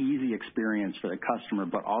an easy experience for the customer,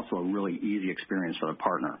 but also a really easy experience for the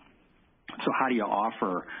partner. So how do you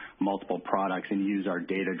offer multiple products and use our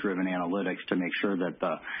data-driven analytics to make sure that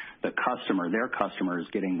the customer, their customer, is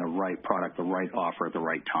getting the right product, the right offer at the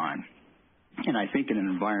right time? And I think in an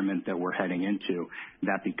environment that we're heading into,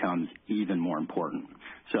 that becomes even more important.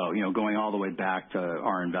 So, going all the way back to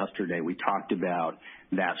our investor day, we talked about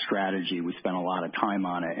that strategy. We spent a lot of time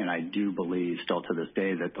on it, and I do believe still to this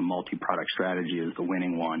day that the multi-product strategy is the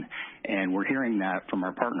winning one. And we're hearing that from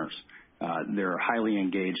our partners. They're highly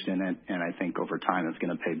engaged in it, and I think over time it's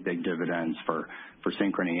going to pay big dividends for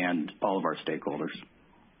Synchrony and all of our stakeholders.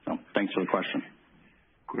 So thanks for the question.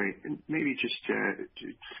 Great. And maybe just to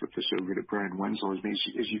flip this over to Brian Wenzel,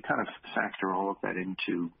 as you kind of factor all of that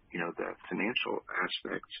into, the financial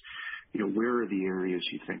aspects, where are the areas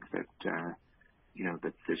you think that,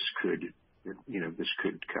 that this could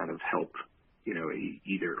kind of help,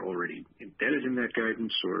 either already embedded in that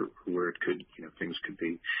guidance or where it could, things could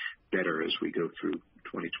be better as we go through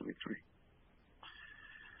 2023?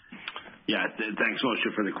 Yeah, thanks,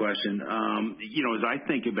 Moshe, for the question. As I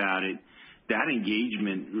think about it, that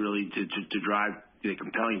engagement really to drive the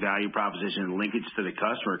compelling value proposition and linkage to the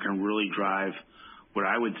customer can really drive what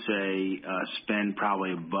I would say spend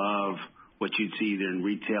probably above what you'd see either in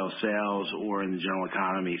retail sales or in the general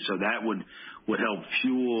economy. So that would help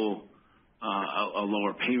fuel a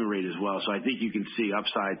lower payment rate as well. So I think you can see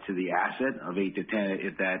upside to the asset of 8 to 10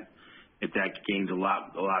 if that gains a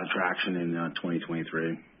lot of traction in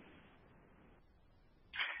 2023.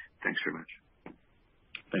 Thanks very much.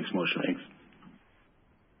 Thanks, Moshe. Thanks.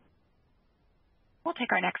 We'll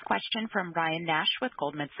take our next question from Ryan Nash with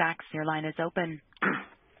Goldman Sachs. Your line is open.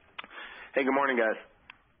 Hey, good morning, guys.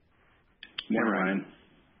 Morning, Ryan.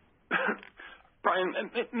 Brian,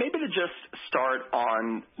 maybe to just start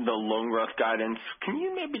on the loan growth guidance, can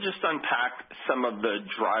you maybe just unpack some of the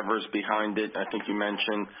drivers behind it? I think you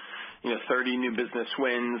mentioned 30 new business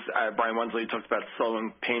wins. Brian Wenzel, you talked about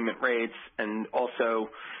slowing payment rates and also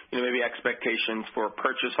maybe expectations for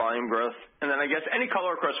purchase volume growth. And then I guess any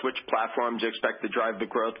color across which platforms you expect to drive the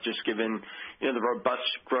growth, just given the robust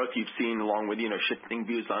growth you've seen along with shifting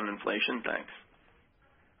views on inflation. Thanks.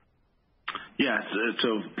 Yeah,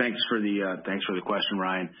 so thanks for the question,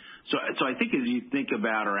 Ryan. So I think as you think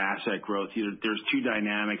about our asset growth, there's two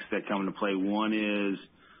dynamics that come into play. One is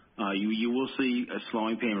you will see a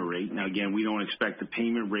slowing payment rate. Now, again, we don't expect the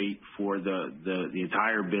payment rate for the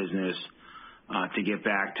entire business to get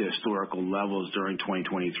back to historical levels during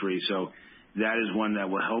 2023. So that is one that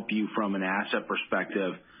will help you from an asset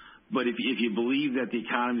perspective. But if you believe that the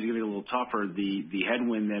economy is going to be a little tougher, the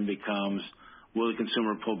headwind then becomes, will the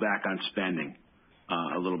consumer pull back on spending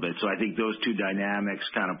a little bit? So I think those two dynamics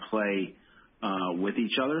kind of play with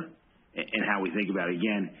each other and how we think about it.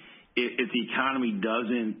 Again, if the economy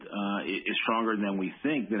is stronger than we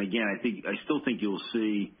think, then again, I still think you'll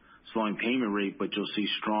see slowing payment rate, but you'll see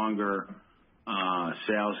stronger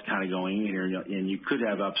sales kind of going in here, and you could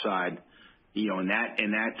have upside, in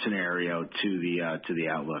that scenario to the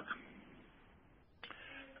outlook.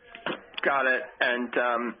 Got it.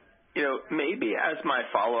 And maybe as my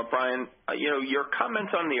follow-up, Brian, your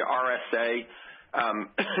comments on the RSA,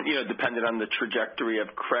 depended on the trajectory of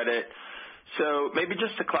credit. So maybe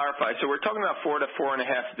just to clarify, so we're talking about 4 to 4.5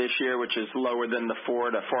 this year, which is lower than the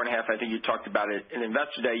 4 to 4.5. I think you talked about it in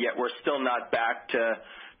Investor Day, yet we're still not back to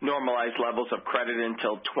normalized levels of credit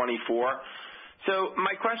until 24. So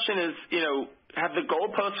my question is, have the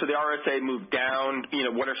goalposts for the RSA moved down?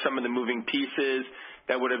 What are some of the moving pieces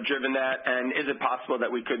that would have driven that? And is it possible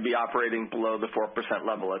that we could be operating below the 4%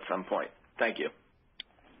 level at some point? Thank you.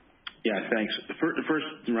 Yeah, thanks. First,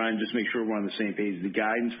 Ryan, just make sure we're on the same page. The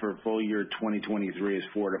guidance for full year 2023 is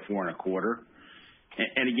 4 to 4.25.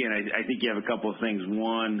 And again, I think you have a couple of things.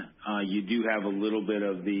 One, you do have a little bit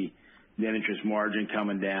of the net interest margin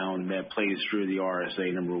coming down that plays through the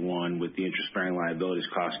RSA, number one, with the interest-bearing liabilities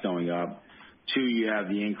costs going up. Two, you have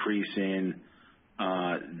the increase in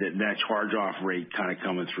that charge-off rate kind of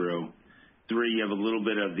coming through. Three, you have a little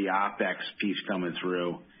bit of the OPEX piece coming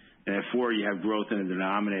through. And at four, you have growth in the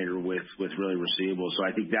denominator with really receivables. So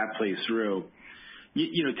I think that plays through. To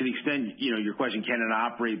the extent, your question, can it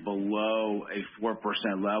operate below a 4%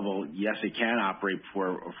 level? Yes, it can operate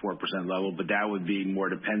for a 4% level, but that would be more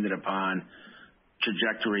dependent upon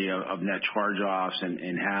trajectory of net charge-offs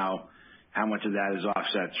and how much of that is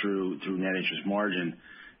offset through net interest margin.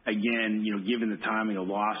 Again, given the timing of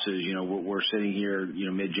losses, we're sitting here,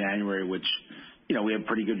 mid-January, which, we have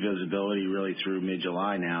pretty good visibility really through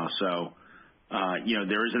mid-July now. So,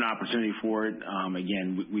 there is an opportunity for it.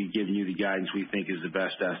 Again, we've given you the guidance we think is the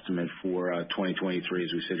best estimate for 2023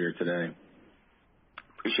 as we sit here today.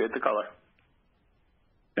 Appreciate the color.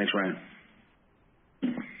 Thanks, Ryan.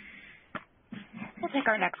 We'll take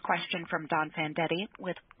our next question from Don Fandetti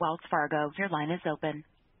with Wells Fargo. Your line is open.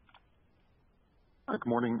 Good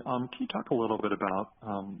morning. Can you talk a little bit about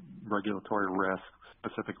regulatory risk,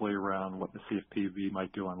 specifically around what the CFPB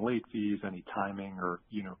might do on late fees, any timing, or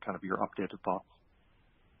kind of your updated thoughts?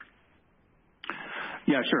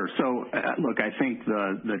 Yeah, sure. So, look, I think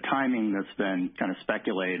the timing that's been kind of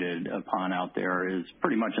speculated upon out there is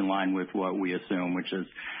pretty much in line with what we assume, which is,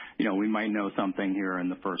 we might know something here in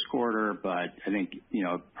the first quarter, but I think,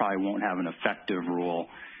 probably won't have an effective rule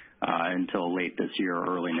until late this year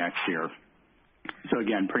or early next year. So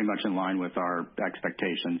again, pretty much in line with our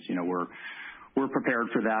expectations. We're prepared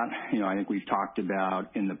for that. I think we've talked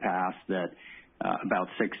about in the past that about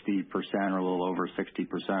 60% or a little over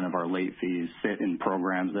 60% of our late fees sit in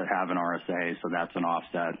programs that have an RSA, so that's an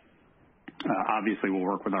offset. Obviously, we'll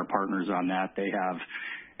work with our partners on that. They have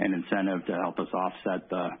an incentive to help us offset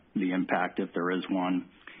the impact if there is one.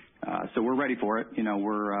 So we're ready for it.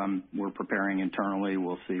 We're preparing internally.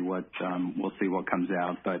 We'll see what comes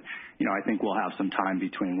out. But I think we'll have some time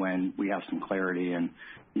between when we have some clarity and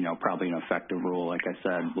probably an effective rule, like I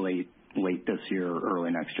said, late this year or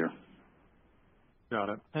early next year. Got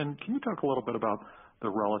it. And can you talk a little bit about the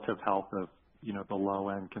relative health of the low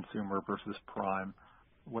end consumer versus prime,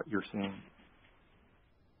 what you're seeing?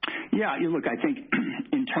 Yeah, look, I think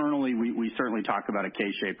internally we certainly talk about a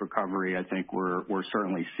K-shaped recovery. I think we're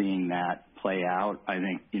certainly seeing that play out. I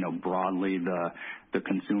think, broadly the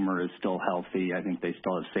consumer is still healthy. I think they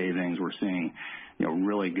still have savings. We're seeing,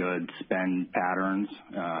 really good spend patterns,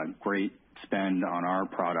 great spend on our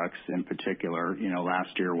products in particular.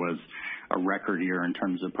 Last year was a record year in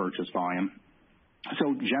terms of purchase volume.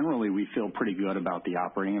 So generally we feel pretty good about the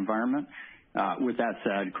operating environment. With that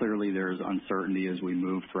said, clearly there's uncertainty as we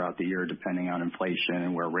move throughout the year depending on inflation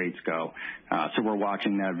and where rates go. So we're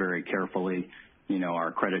watching that very carefully.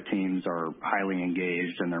 Our credit teams are highly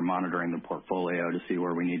engaged and they're monitoring the portfolio to see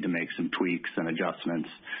where we need to make some tweaks and adjustments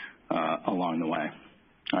along the way.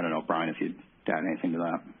 I don't know, Brian, if you'd add anything to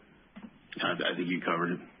that. I think you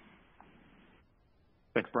covered it.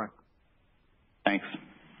 Thanks, Brian. Thanks.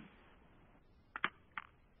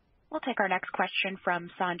 We'll take our next question from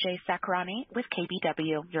Sanjay Sakhrani with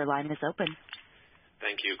KBW. Your line is open.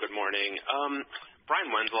 Thank you. Good morning. Brian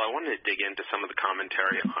Wenzel, I wanted to dig into some of the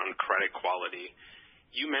commentary on credit quality.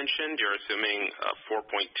 You mentioned you're assuming a 4.2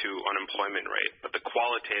 unemployment rate, but the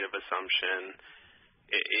qualitative assumption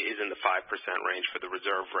is in the 5% range for the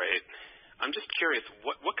reserve rate. I'm just curious,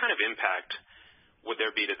 what kind of impact would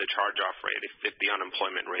there be to the charge-off rate if the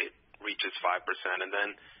unemployment rate reaches 5%? And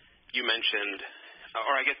then you mentioned,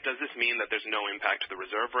 or I guess, does this mean that there's no impact to the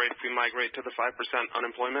reserve rate if we migrate to the 5%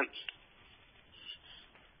 unemployment?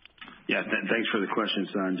 Yeah, thanks for the question,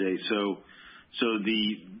 Sanjay. So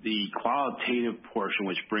the qualitative portion,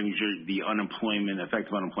 which brings the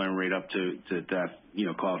effective unemployment rate up to that,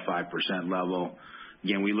 call it 5% level.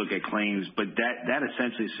 Again, we look at claims, but that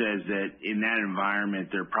essentially says that in that environment,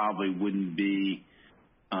 there probably wouldn't be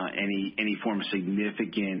any form of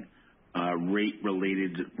significant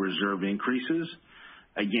rate-related reserve increases.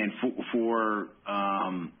 Again, for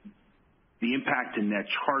the impact to net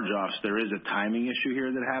charge-offs, there is a timing issue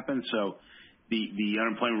here that happens. So the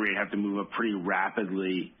unemployment rate have to move up pretty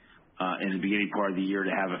rapidly in the beginning part of the year to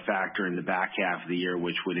have a factor in the back half of the year,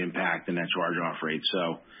 which would impact the net charge-off rate.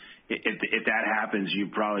 So if that happens,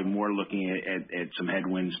 you're probably more looking at some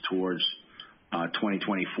headwinds towards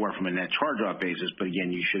 2024 from a net charge-off basis. But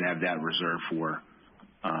again, you should have that reserved for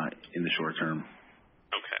in the short term.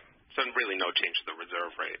 Okay. So really no change to the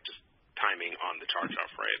reserve rate, just timing on the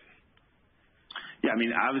charge-off rate. Yeah, I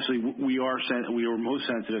mean, obviously we are most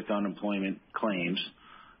sensitive to unemployment claims.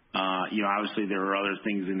 Obviously there are other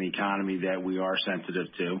things in the economy that we are sensitive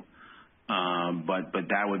to. But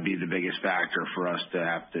that would be the biggest factor for us to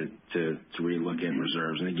have to relook at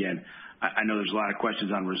reserves. And again, I know there's a lot of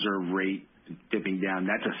questions on reserve rate dipping down.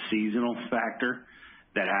 That's a seasonal factor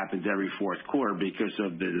that happens every fourth quarter because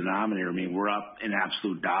of the denominator. I mean, we're up in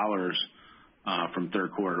absolute dollars from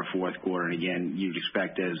third quarter to fourth quarter. And again, you'd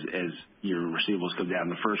expect as your receivables come down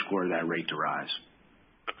in the first quarter, that rate to rise.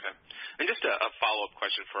 Okay. And just a follow-up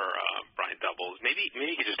question for Brian Doubles. Maybe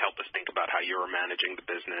you could just help us think about how you're managing the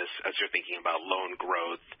business as you're thinking about loan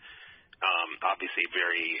growth. Obviously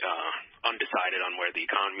very undecided on where the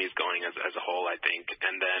economy is going as a whole, I think.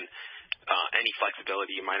 And then any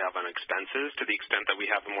flexibility you might have on expenses to the extent that we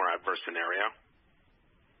have a more adverse scenario?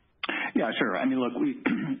 Yeah, sure. I mean, look,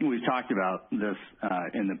 we've talked about this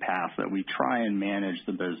in the past, that we try and manage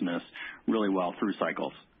the business really well through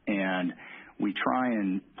cycles. And we try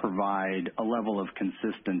and provide a level of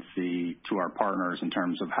consistency to our partners in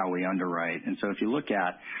terms of how we underwrite. And so if you look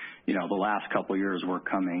at, the last couple of years, we're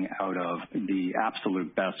coming out of the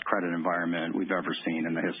absolute best credit environment we've ever seen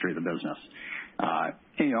in the history of the business.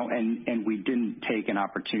 And we didn't take an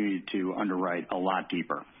opportunity to underwrite a lot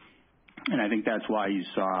deeper. And I think that's why you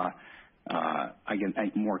saw, again,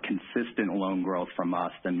 more consistent loan growth from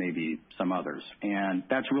us than maybe some others. And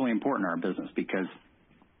that's really important in our business because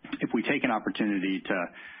if we take an opportunity to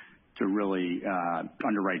really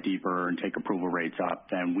underwrite deeper and take approval rates up,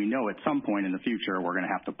 then we know at some point in the future we're going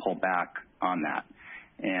to have to pull back on that.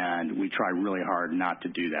 And we try really hard not to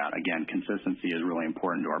do that. Again, consistency is really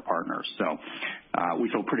important to our partners. So we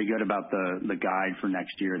feel pretty good about the guide for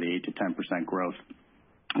next year, the 8 to 10% growth.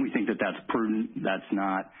 We think that that's prudent.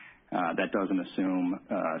 That doesn't assume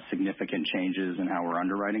significant changes in how we're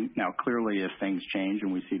underwriting. Now, clearly, if things change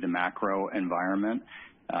and we see the macro environment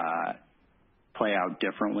play out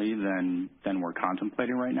differently than we're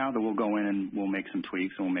contemplating right now, then we'll go in and we'll make some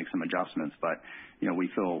tweaks and we'll make some adjustments. But we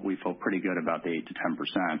feel pretty good about the 8 to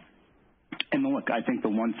 10%. And look, I think the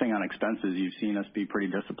one thing on expenses, you've seen us be pretty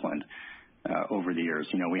disciplined over the years.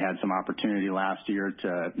 We had some opportunity last year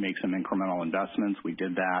to make some incremental investments. We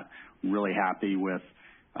did that. Really happy with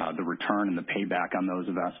the return and the payback on those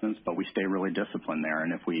investments, but we stay really disciplined there.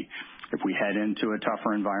 And if we head into a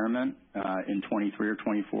tougher environment in 23 or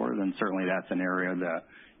 24, then certainly that's an area that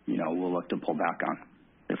we'll look to pull back on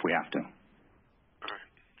if we have to. All right.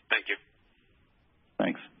 Thank you.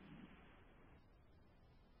 Thanks.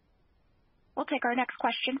 We'll take our next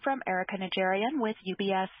question from Erika Najarian with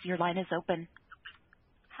UBS. Your line is open.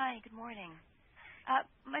 Hi, good morning.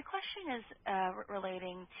 My question is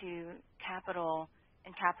relating to capital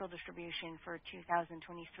and capital distribution for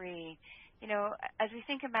 2023. As we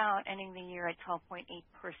think about ending the year at 12.8%,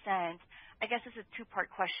 I guess it's a two-part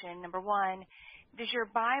question. Number one, does your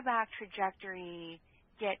buyback trajectory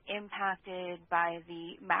get impacted by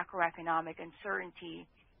the macroeconomic uncertainty,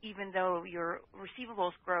 even though your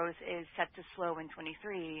receivables growth is set to slow in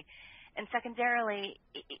 23? And secondarily,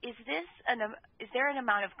 is there an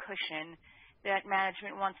amount of cushion that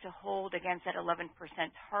management wants to hold against that 11%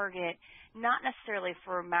 target, not necessarily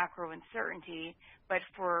for macro uncertainty, but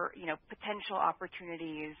for, potential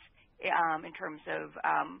opportunities in terms of,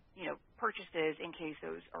 purchases in case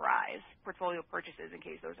those arise, portfolio purchases in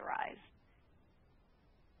case those arise?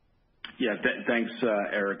 Yeah, thanks,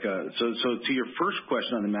 Erica. So to your first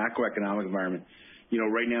question on the macroeconomic environment,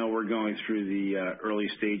 right now we're going through the early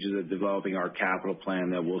stages of developing our capital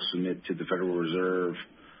plan that we'll submit to the Federal Reserve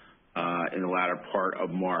in the latter part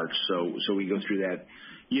of March. So we go through that.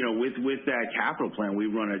 With that capital plan, we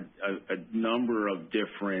run a number of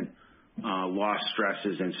different loss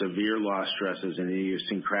stresses and severe loss stresses and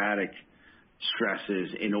idiosyncratic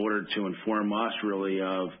stresses in order to inform us really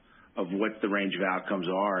of what the range of outcomes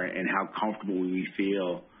are and how comfortable we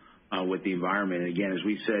feel with the environment. And again, as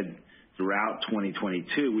we said throughout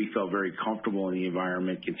 2022, we felt very comfortable in the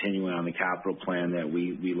environment continuing on the capital plan that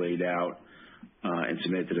we laid out and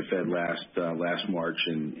submitted to the Fed last March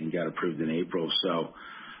and got approved in April. So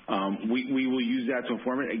we will use that to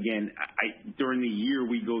inform it. Again, during the year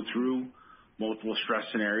we go through multiple stress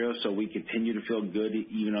scenarios, so we continue to feel good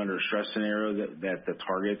even under a stress scenario that the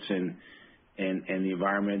targets and the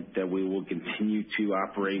environment that we will continue to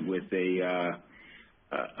operate with a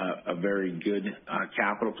very good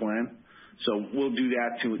capital plan. So we'll do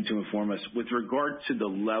that to inform us. With regard to the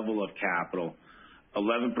level of capital,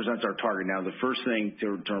 11% is our target. Now, the first thing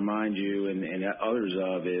to remind you and others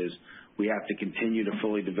of is we have to continue to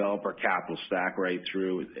fully develop our capital stack right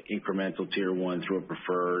through incremental Tier 1 through a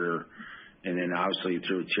preferred and then obviously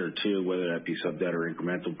through Tier 2, whether that be sub-debt or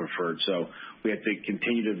incremental preferred. So we have to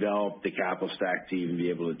continue to develop the capital stack to even be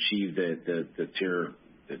able to achieve the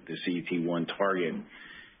CET1 target.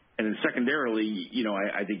 And then secondarily,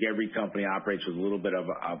 I think every company operates with a little bit of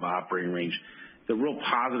operating range. The real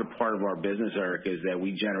positive part of our business, Eric, is that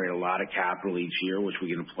we generate a lot of capital each year, which we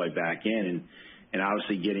can deploy back in. And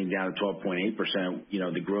obviously getting down to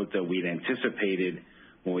 12.8%, the growth that we'd anticipated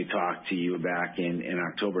when we talked to you back in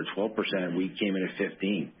October, 12%, we came in at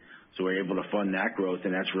 15. So we're able to fund that growth,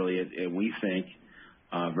 and that's really, we think,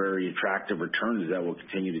 very attractive returns that will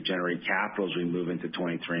continue to generate capital as we move into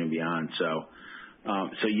 23 and beyond. So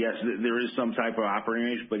yes, there is some type of operating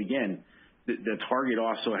range, but again, the target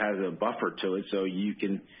also has a buffer to it, so you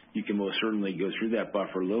can most certainly go through that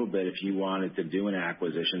buffer a little bit if you wanted to do an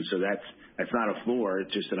acquisition. So that's not a floor;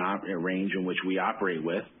 it's just a range in which we operate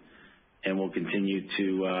with, and we'll continue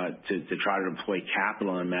to try to deploy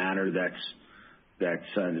capital in a manner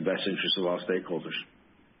that's in the best interest of all stakeholders.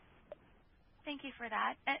 Thank you for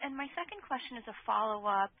that. And my second question is a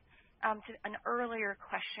follow-up to an earlier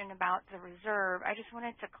question about the reserve. I just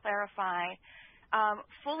wanted to clarify.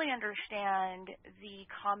 Fully understand the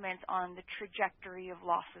comments on the trajectory of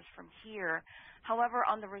losses from here. However,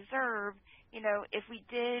 on the reserve, if we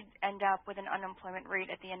did end up with an unemployment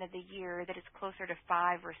rate at the end of the year that is closer to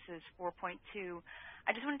 5 versus 4.2,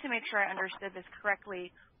 I just wanted to make sure I understood this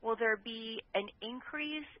correctly. Will there be an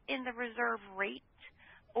increase in the reserve rate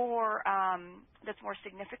or that's more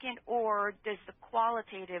significant, or does the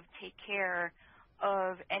qualitative take care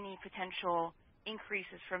of any potential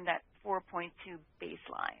increases from that 4.2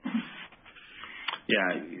 baseline?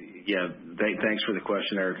 Yeah. Thanks for the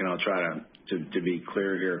question, Eric, and I'll try to be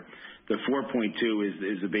clear here. The 4.2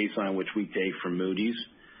 is the baseline which we take from Moody's.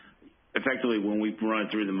 Effectively, when we run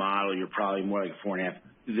through the model, you're probably more like 4.5.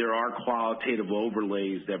 There are qualitative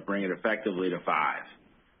overlays that bring it effectively to 5,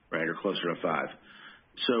 right, or closer to 5.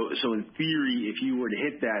 So in theory, if you were to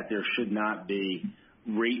hit that, there should not be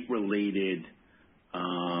rate-related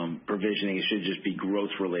provisioning. It should just be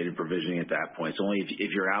growth-related provisioning at that point. So only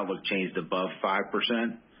if your outlook changed above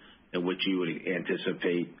 5%, in which you would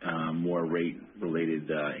anticipate more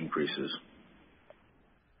rate-related increases.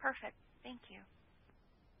 Perfect. Thank you.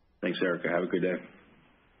 Thanks, Erica. Have a good day.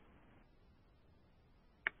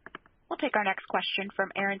 We'll take our next question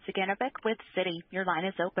from Aaron Saganovic with Citi. Your line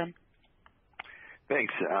is open.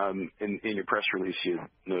 Thanks. In your press release, you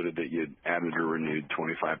noted that you'd added or renewed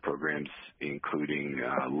 25 programs, including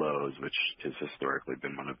Lowe's, which has historically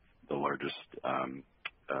been one of the largest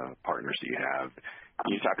partners that you have.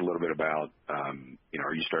 Can you talk a little bit about,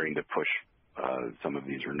 are you starting to push some of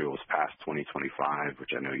these renewals past 2025,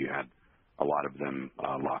 which I know you had a lot of them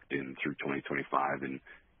locked in through 2025,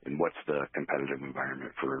 and what's the competitive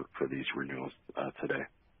environment for these renewals today?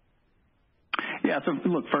 Yeah. So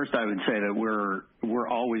look, first I would say that we're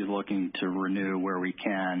always looking to renew where we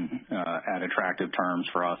can at attractive terms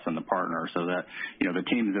for us and the partner, so that the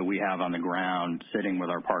teams that we have on the ground sitting with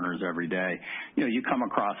our partners every day, you come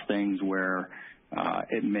across things where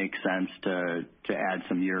it makes sense to add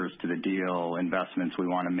some years to the deal, investments we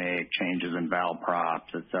want to make, changes in val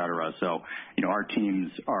props, et cetera. So our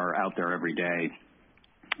teams are out there every day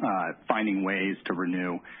finding ways to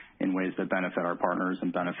renew in ways that benefit our partners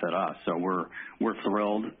and benefit us. So we're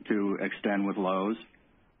thrilled to extend with Lowe's.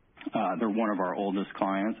 They're one of our oldest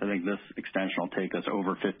clients. I think this extension will take us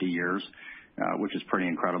over 50 years, which is pretty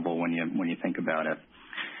incredible when you think about it.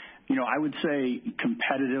 I would say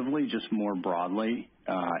competitively, just more broadly,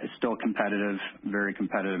 it's still competitive, very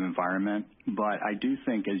competitive environment. But I do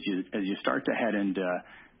think as you start to head into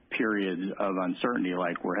periods of uncertainty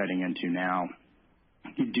like we're heading into now,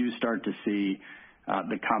 you do start to see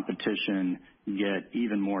the competition get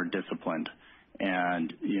even more disciplined.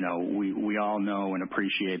 And, we all know and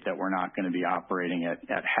appreciate that we're not going to be operating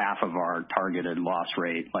at half of our targeted loss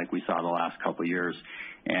rate like we saw the last couple of years.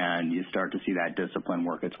 And you start to see that discipline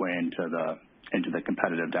work its way into the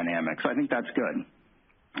competitive dynamic. So I think that's good.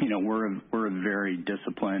 We're a very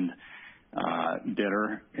disciplined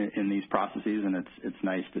bidder in these processes, and it's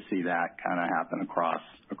nice to see that kind of happen across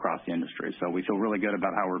the industry. So we feel really good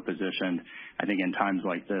about how we're positioned. I think in times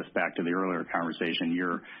like this, back to the earlier conversation,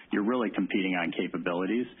 you're really competing on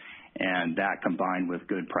capabilities, and that combined with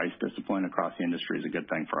good price discipline across the industry is a good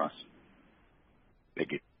thing for us.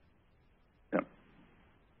 Thank you. Yep.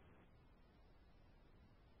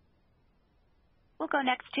 We'll go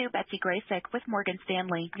next to Betsy Graseck with Morgan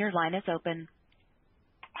Stanley. Your line is open.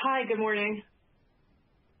 Hi, good morning.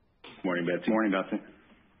 Morning, Betsy. Morning, Betsy.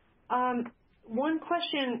 One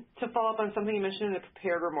question to follow up on something you mentioned in the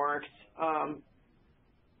prepared remarks.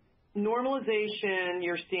 Normalization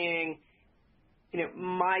you're seeing,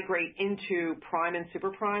 migrate into prime and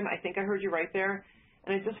super prime. I think I heard you right there.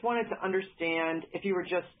 And I just wanted to understand if you were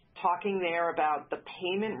just talking there about the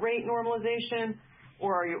payment rate normalization,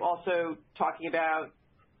 or are you also talking about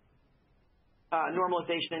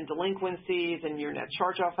normalization in delinquencies and your net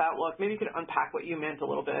charge-off outlook? Maybe you could unpack what you meant a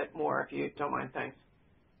little bit more if you don't mind. Thanks.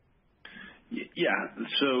 Yeah.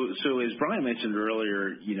 So as Brian mentioned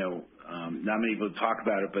earlier, not many people talk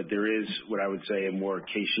about it, but there is what I would say a more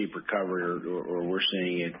K-shaped recovery, or we're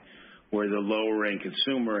seeing it, where the lower-end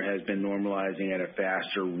consumer has been normalizing at a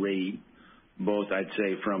faster rate, both I'd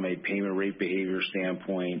say from a payment rate behavior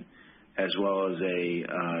standpoint as well as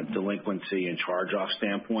a delinquency and charge-off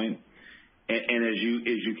standpoint. And as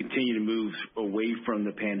you continue to move away from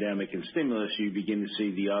the pandemic and stimulus, you begin to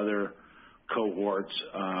see the other cohorts,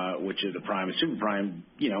 which is the prime and super prime,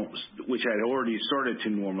 which had already started to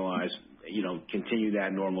normalize, continue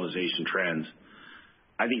that normalization trends.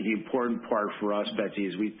 I think the important part for us, Betsy,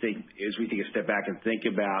 is we take a step back and think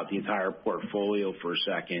about the entire portfolio for a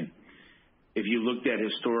second. If you looked at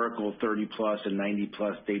historical 30-plus and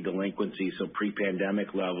 90-plus day delinquencies, so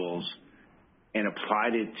pre-pandemic levels, and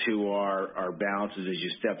applied it to our balances as you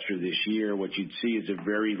step through this year, what you'd see is a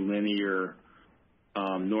very linear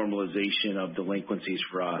normalization of delinquencies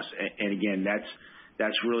for us. And again,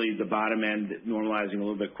 that's really the bottom end normalizing a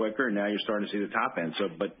little bit quicker, and now you're starting to see the top end. So,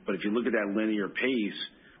 but if you look at that linear pace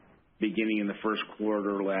beginning in the first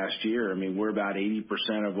quarter last year, I mean, we're about 80%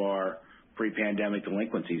 of our pre-pandemic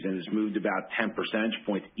delinquencies, and it's moved about 10 percentage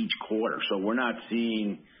points each quarter. So we're not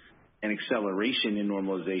seeing an acceleration in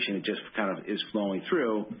normalization. It just kind of is flowing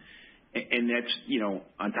through. And that's,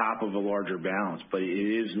 on top of a larger balance, but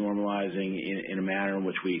it is normalizing in a manner in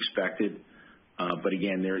which we expected. But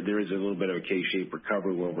again, there is a little bit of a K-shaped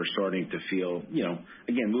recovery where we're starting to feel,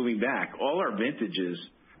 again, moving back. All our vintages,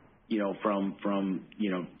 from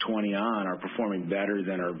 20 on are performing better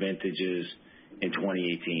than our vintages in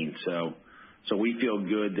 2018. So we feel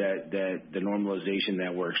good that the normalization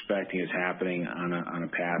that we're expecting is happening on a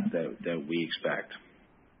path that we expect.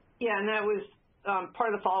 Yeah, and that was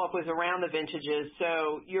part of the follow-up was around the vintages.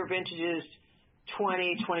 So your vintages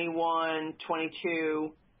 20, 21,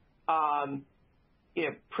 22,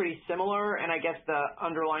 pretty similar. And I guess the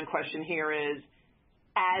underlying question here is,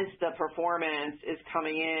 as the performance is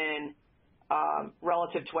coming in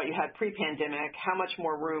relative to what you had pre-pandemic, how much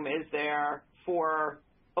more room is there for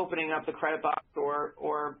opening up the credit box or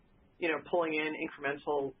pulling in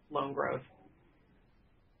incremental loan growth?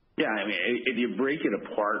 Yeah, I mean, if you break it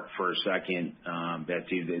apart for a second,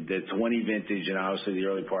 Betsy, the 20 vintage and obviously the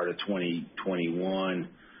early part of 2021,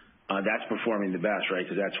 that's performing the best, right?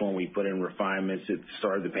 Because that's when we put in refinements at the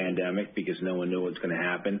start of the pandemic because no one knew what was going to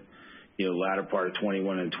happen. The latter part of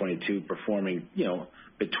 21 and 22 performing,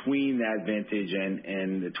 between that vintage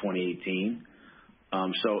and the 2018.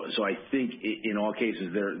 So I think in all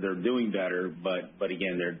cases they're doing better, but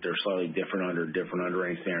again they're slightly different under different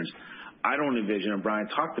underwriting standards. I don't envision, and Brian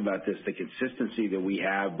talked about this, the consistency that we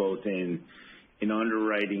have both in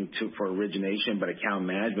underwriting for origination, but account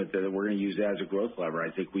management, that we're going to use that as a growth lever.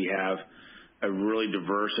 I think we have a really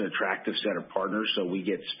diverse and attractive set of partners, so we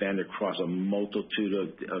get spend across a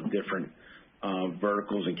multitude of different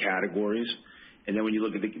verticals and categories. And then when you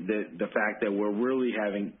look at the fact that we're really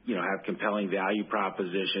have compelling value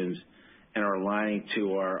propositions and are aligning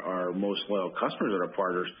to our most loyal customers that are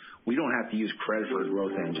partners, we don't have to use credit for a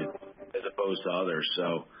growth engine as opposed to others.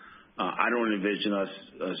 So I don't envision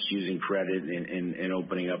us using credit and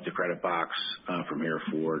opening up the credit box from here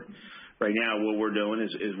forward. Right now, what we're doing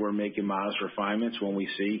is we're making modest refinements when we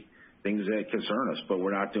see things that concern us, but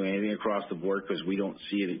we're not doing anything across the board because we don't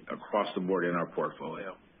see it across the board in our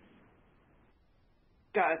portfolio.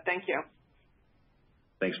 Got it. Thank you.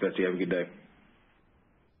 Thanks, Betsy. Have a good day.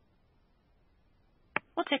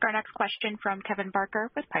 We'll take our next question from Kevin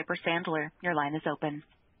Barker with Piper Sandler. Your line is open.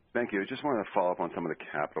 Thank you. I just wanted to follow up on some of the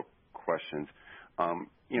capital questions.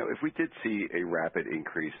 If we did see a rapid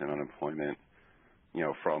increase in unemployment,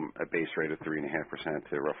 from a base rate of 3.5%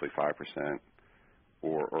 to roughly 5%,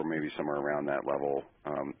 or maybe somewhere around that level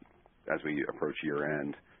as we approach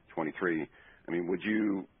year-end 23, I mean, would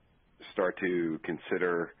you start to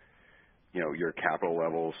consider, your capital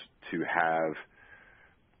levels to have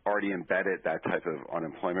already embedded that type of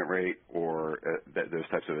unemployment rate or those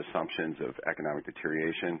types of assumptions of economic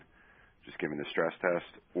deterioration, just given the stress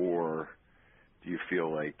test? Or do you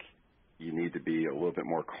feel like, you need to be a little bit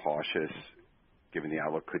more cautious given the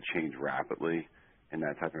outlook could change rapidly in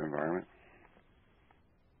that type of environment?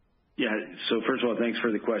 Yeah. So first of all, thanks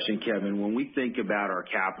for the question, Kevin. When we think about our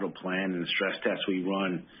capital plan and the stress tests we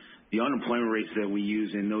run, the unemployment rates that we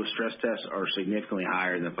use in those stress tests are significantly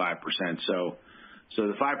higher than 5%. So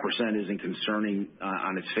the 5% isn't concerning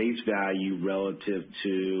on its face value relative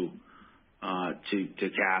to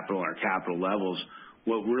capital or capital levels.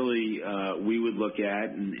 What really we would look at,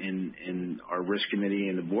 and our risk committee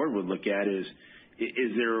and the board would look at, is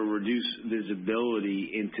there a reduced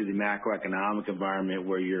visibility into the macroeconomic environment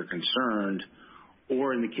where you're concerned,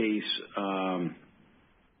 or in the case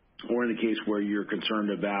where you're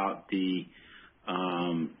concerned about the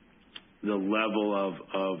level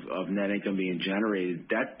of net income being generated.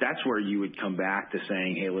 That's where you would come back to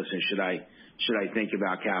saying, hey, listen, should I think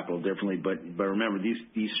about capital differently? But remember,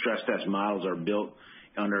 these stress test models are built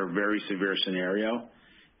under a very severe scenario.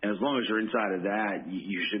 And as long as you're inside of that,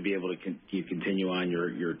 you should be able to continue on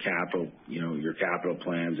your capital, your capital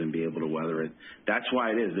plans and be able to weather it. That's why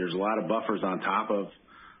it is. There's a lot of buffers on top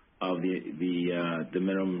of the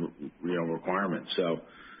minimum requirement. So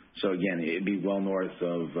again, it'd be well north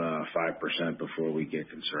of 5% before we get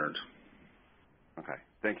concerned. Okay,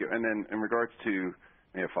 thank you. And then in regards to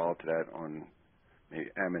maybe a follow-up to that on maybe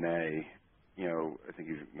M&A, I think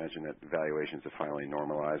you mentioned that valuations are finally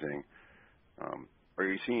normalizing. Are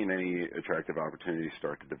you seeing any attractive opportunities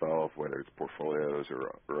start to develop, whether it's portfolios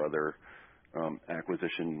or other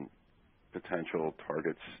acquisition potential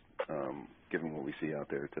targets, given what we see out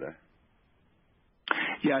there today?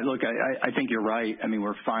 Yeah, look, I think you're right. I mean,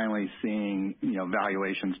 we're finally seeing,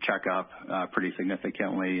 valuations check up pretty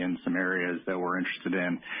significantly in some areas that we're interested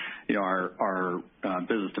in. Our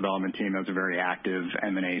business development team has a very active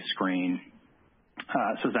M&A screen.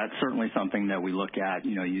 So that's certainly something that we look at.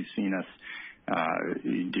 You've seen us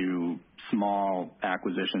do small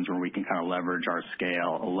acquisitions where we can kind of leverage our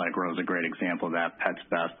scale. Allegro is a great example of that. Pets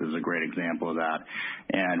Best is a great example of that.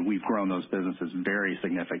 And we've grown those businesses very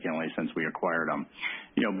significantly since we acquired them.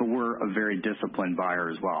 But we're a very disciplined buyer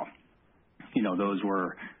as well. Those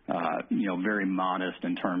were, very modest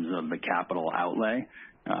in terms of the capital outlay,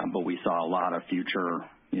 but we saw a lot of future,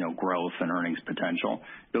 growth and earnings potential.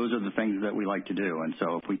 Those are the things that we like to do. And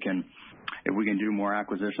so if we can do more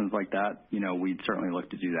acquisitions like that, we'd certainly look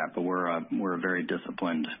to do that. But we're a very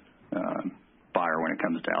disciplined buyer when it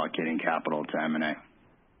comes to allocating capital to M&A.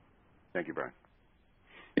 Thank you, Brian.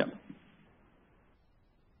 Yep.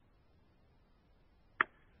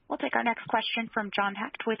 We'll take our next question from John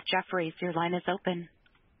Hecht with Jefferies. Your line is open.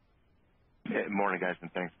 Good morning, guys,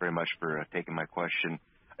 and thanks very much for taking my question.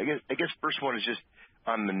 I guess first one is just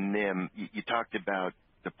on the NIM. You talked about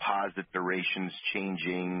deposit durations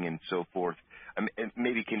changing and so forth. And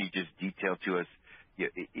maybe can you just detail to us,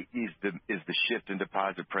 is the shift in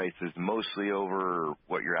deposit prices mostly over, or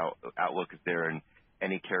what your outlook is there, and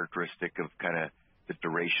any characteristic of kind of the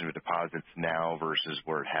duration of deposits now versus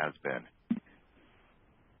where it has been?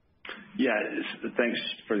 Yeah, thanks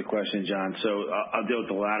for the question, John. So I'll deal with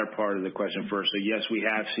the latter part of the question first. So yes, we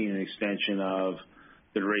have seen an extension of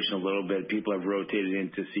the duration a little bit. People have rotated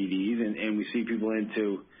into CDs, and we see people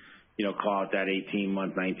into, call it that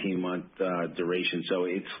 18-month, 19-month duration. So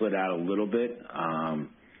it slid out a little bit.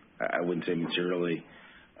 I wouldn't say materially.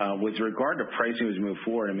 With regard to pricing as we move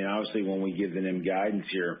forward, I mean, obviously when we give the NIM guidance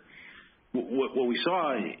here, what we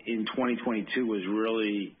saw in 2022 was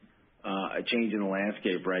really a change in the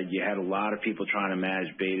landscape, right? You had a lot of people trying to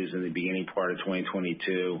manage betas in the beginning part of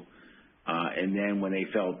 2022. And then when they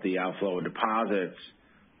felt the outflow of deposits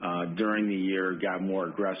during the year, got more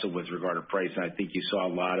aggressive with regard to price. And I think you saw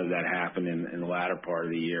a lot of that happen in the latter part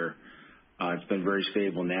of the year. It's been very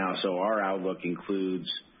stable now. So our outlook includes,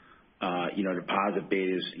 deposit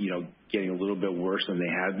betas, getting a little bit worse than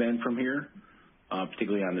they have been from here,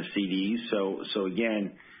 particularly on the CDs. So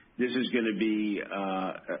again, this is going to be,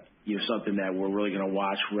 something that we're really going to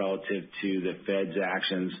watch relative to the Fed's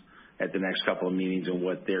actions at the next couple of meetings and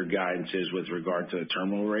what their guidance is with regard to the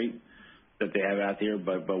terminal rate that they have out there.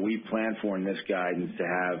 But we plan for in this guidance to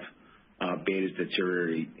have betas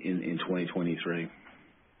deteriorate in 2023.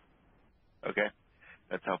 Okay.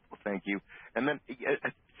 That's helpful. Thank you. And then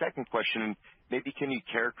a second question, maybe can you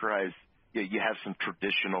characterize, you have some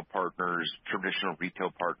traditional partners, traditional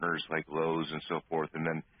retail partners like Lowe's and so forth, and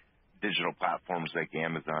then digital platforms like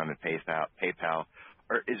Amazon and PayPal.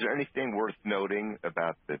 Is there anything worth noting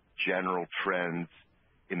about the general trends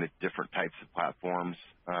in the different types of platforms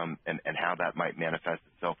and how that might manifest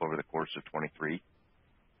itself over the course of 23?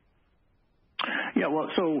 Yeah, well,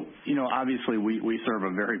 so, obviously we serve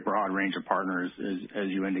a very broad range of partners, as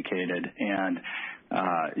you indicated. And,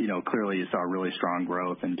 clearly you saw really strong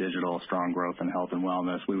growth in digital, strong growth in health and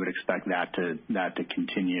wellness. We would expect that to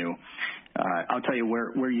continue. I'll tell you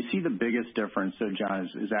where you see the biggest difference, though, John,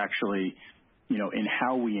 is actually in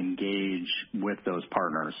how we engage with those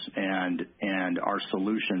partners, and our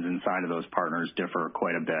solutions inside of those partners differ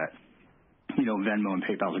quite a bit. Venmo and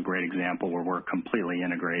PayPal is a great example where we're completely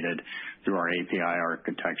integrated through our API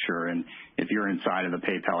architecture. And if you're inside of the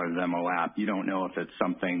PayPal or the Venmo app, you don't know if it's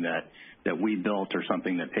something that we built or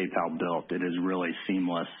something that PayPal built. It is really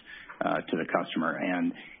seamless to the customer.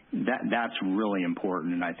 And that's really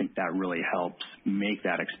important. And I think that really helps make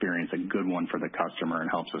that experience a good one for the customer and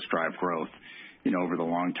helps us drive growth, over the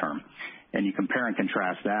long term. And you compare and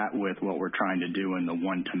contrast that with what we're trying to do in the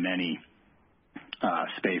one-to-many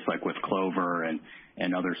space, like with Clover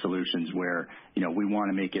and other solutions where, we want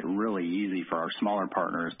to make it really easy for our smaller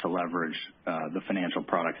partners to leverage the financial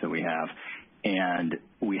products that we have. And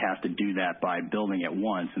we have to do that by building it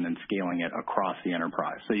once and then scaling it across the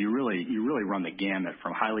enterprise. So you really run the gamut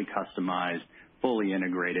from highly customized, fully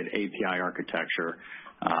integrated API architecture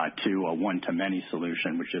to a one-to-many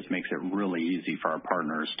solution, which just makes it really easy for our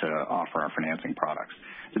partners to offer our financing products.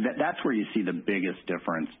 So that's where you see the biggest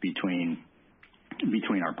difference between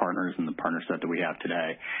our partners and the partner set that we have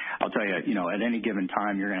today. I'll tell you, at any given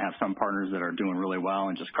time, you're going to have some partners that are doing really well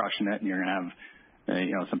and just crushing it, and you're going to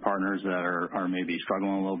have some partners that are maybe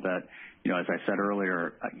struggling a little bit. As I said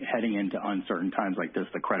earlier, heading into uncertain times like this,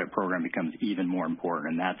 the credit program becomes even more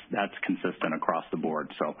important, and that's consistent across the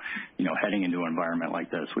board. So, heading into an environment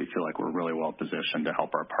like this, we feel like we're really well positioned to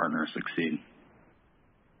help our partners succeed.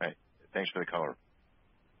 Right. Thanks for the color.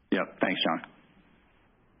 Yep. Thanks, John.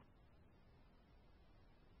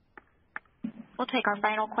 We'll take our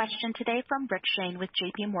final question today from Rick Shane with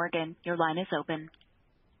JP Morgan. Your line is open.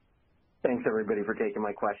 Thanks, everybody, for taking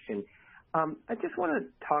my question. I just want to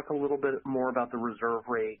talk a little bit more about the reserve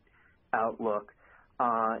rate outlook.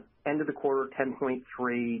 End of the quarter,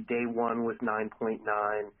 10.3. Day one was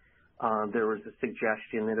 9.9. There was a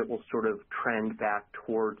suggestion that it will sort of trend back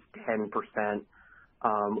towards 10%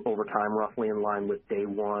 over time, roughly in line with day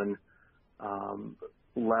one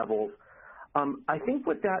levels. I think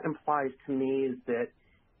what that implies to me is that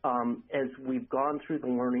as we've gone through the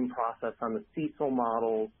learning process on the CECL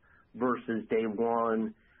models versus day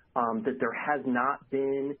one, that there has not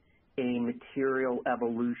been a material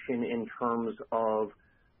evolution in terms of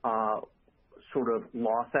sort of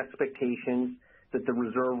loss expectations, that the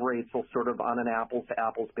reserve rates will sort of on an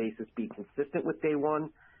apples-to-apples basis be consistent with day one.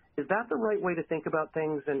 Is that the right way to think about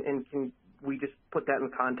things? And can we just put that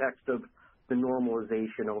in context of the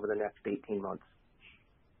normalization over the next 18 months?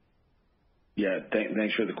 Yeah,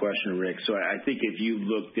 thanks for the question, Rick. So I think if you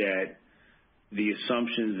looked at the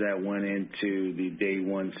assumptions that went into the day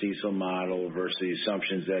one CECL model versus the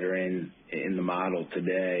assumptions that are in the model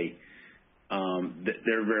today,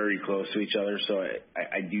 they're very close to each other. So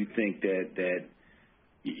I do think that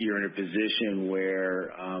you're in a position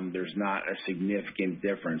where there's not a significant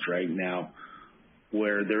difference right now.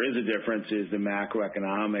 Where there is a difference is the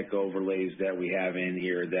macroeconomic overlays that we have in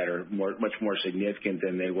here that are much more significant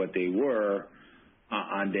than what they were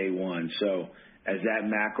on day one. So as that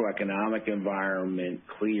macroeconomic environment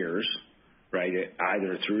clears, right,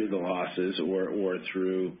 either through the losses or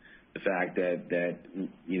through the fact that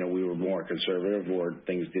we were more conservative or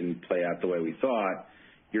things didn't play out the way we thought,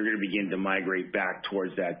 you're going to begin to migrate back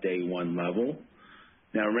towards that day one level.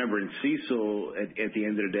 Now, remember, in CECL, at the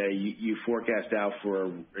end of the day, you forecast out for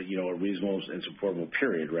a reasonable and supportable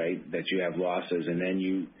period, right, that you have losses, and then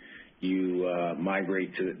you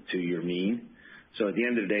migrate to your mean. So at the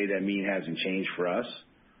end of the day, that mean hasn't changed for us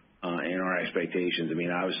in our expectations. I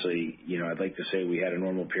mean, obviously, I'd like to say we had a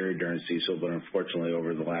normal period during CECL, but unfortunately,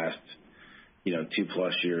 over the last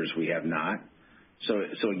 2+ years, we have not.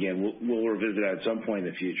 So again, we'll revisit at some point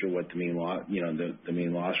in the future what the mean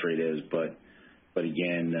loss rate is, but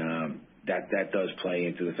again, that does play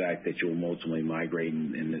into the fact that you'll ultimately migrate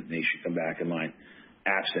and that they should come back in line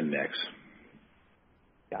absent mix.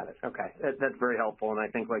 Got it. Okay. That's very helpful. And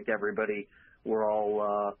I think like everybody, we're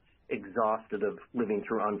all exhausted of living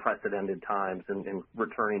through unprecedented times, and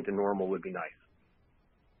returning to normal would be nice.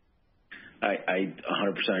 I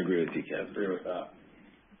 100% agree with you, Kev. Agree with that.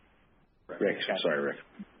 Rick. Sorry, Rick.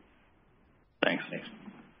 Thanks.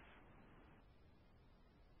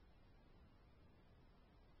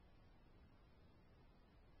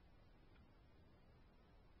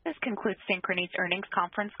 This concludes Synchrony's earnings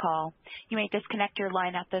conference call. You may disconnect your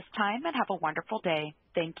line at this time and have a wonderful day.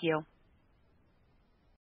 Thank you.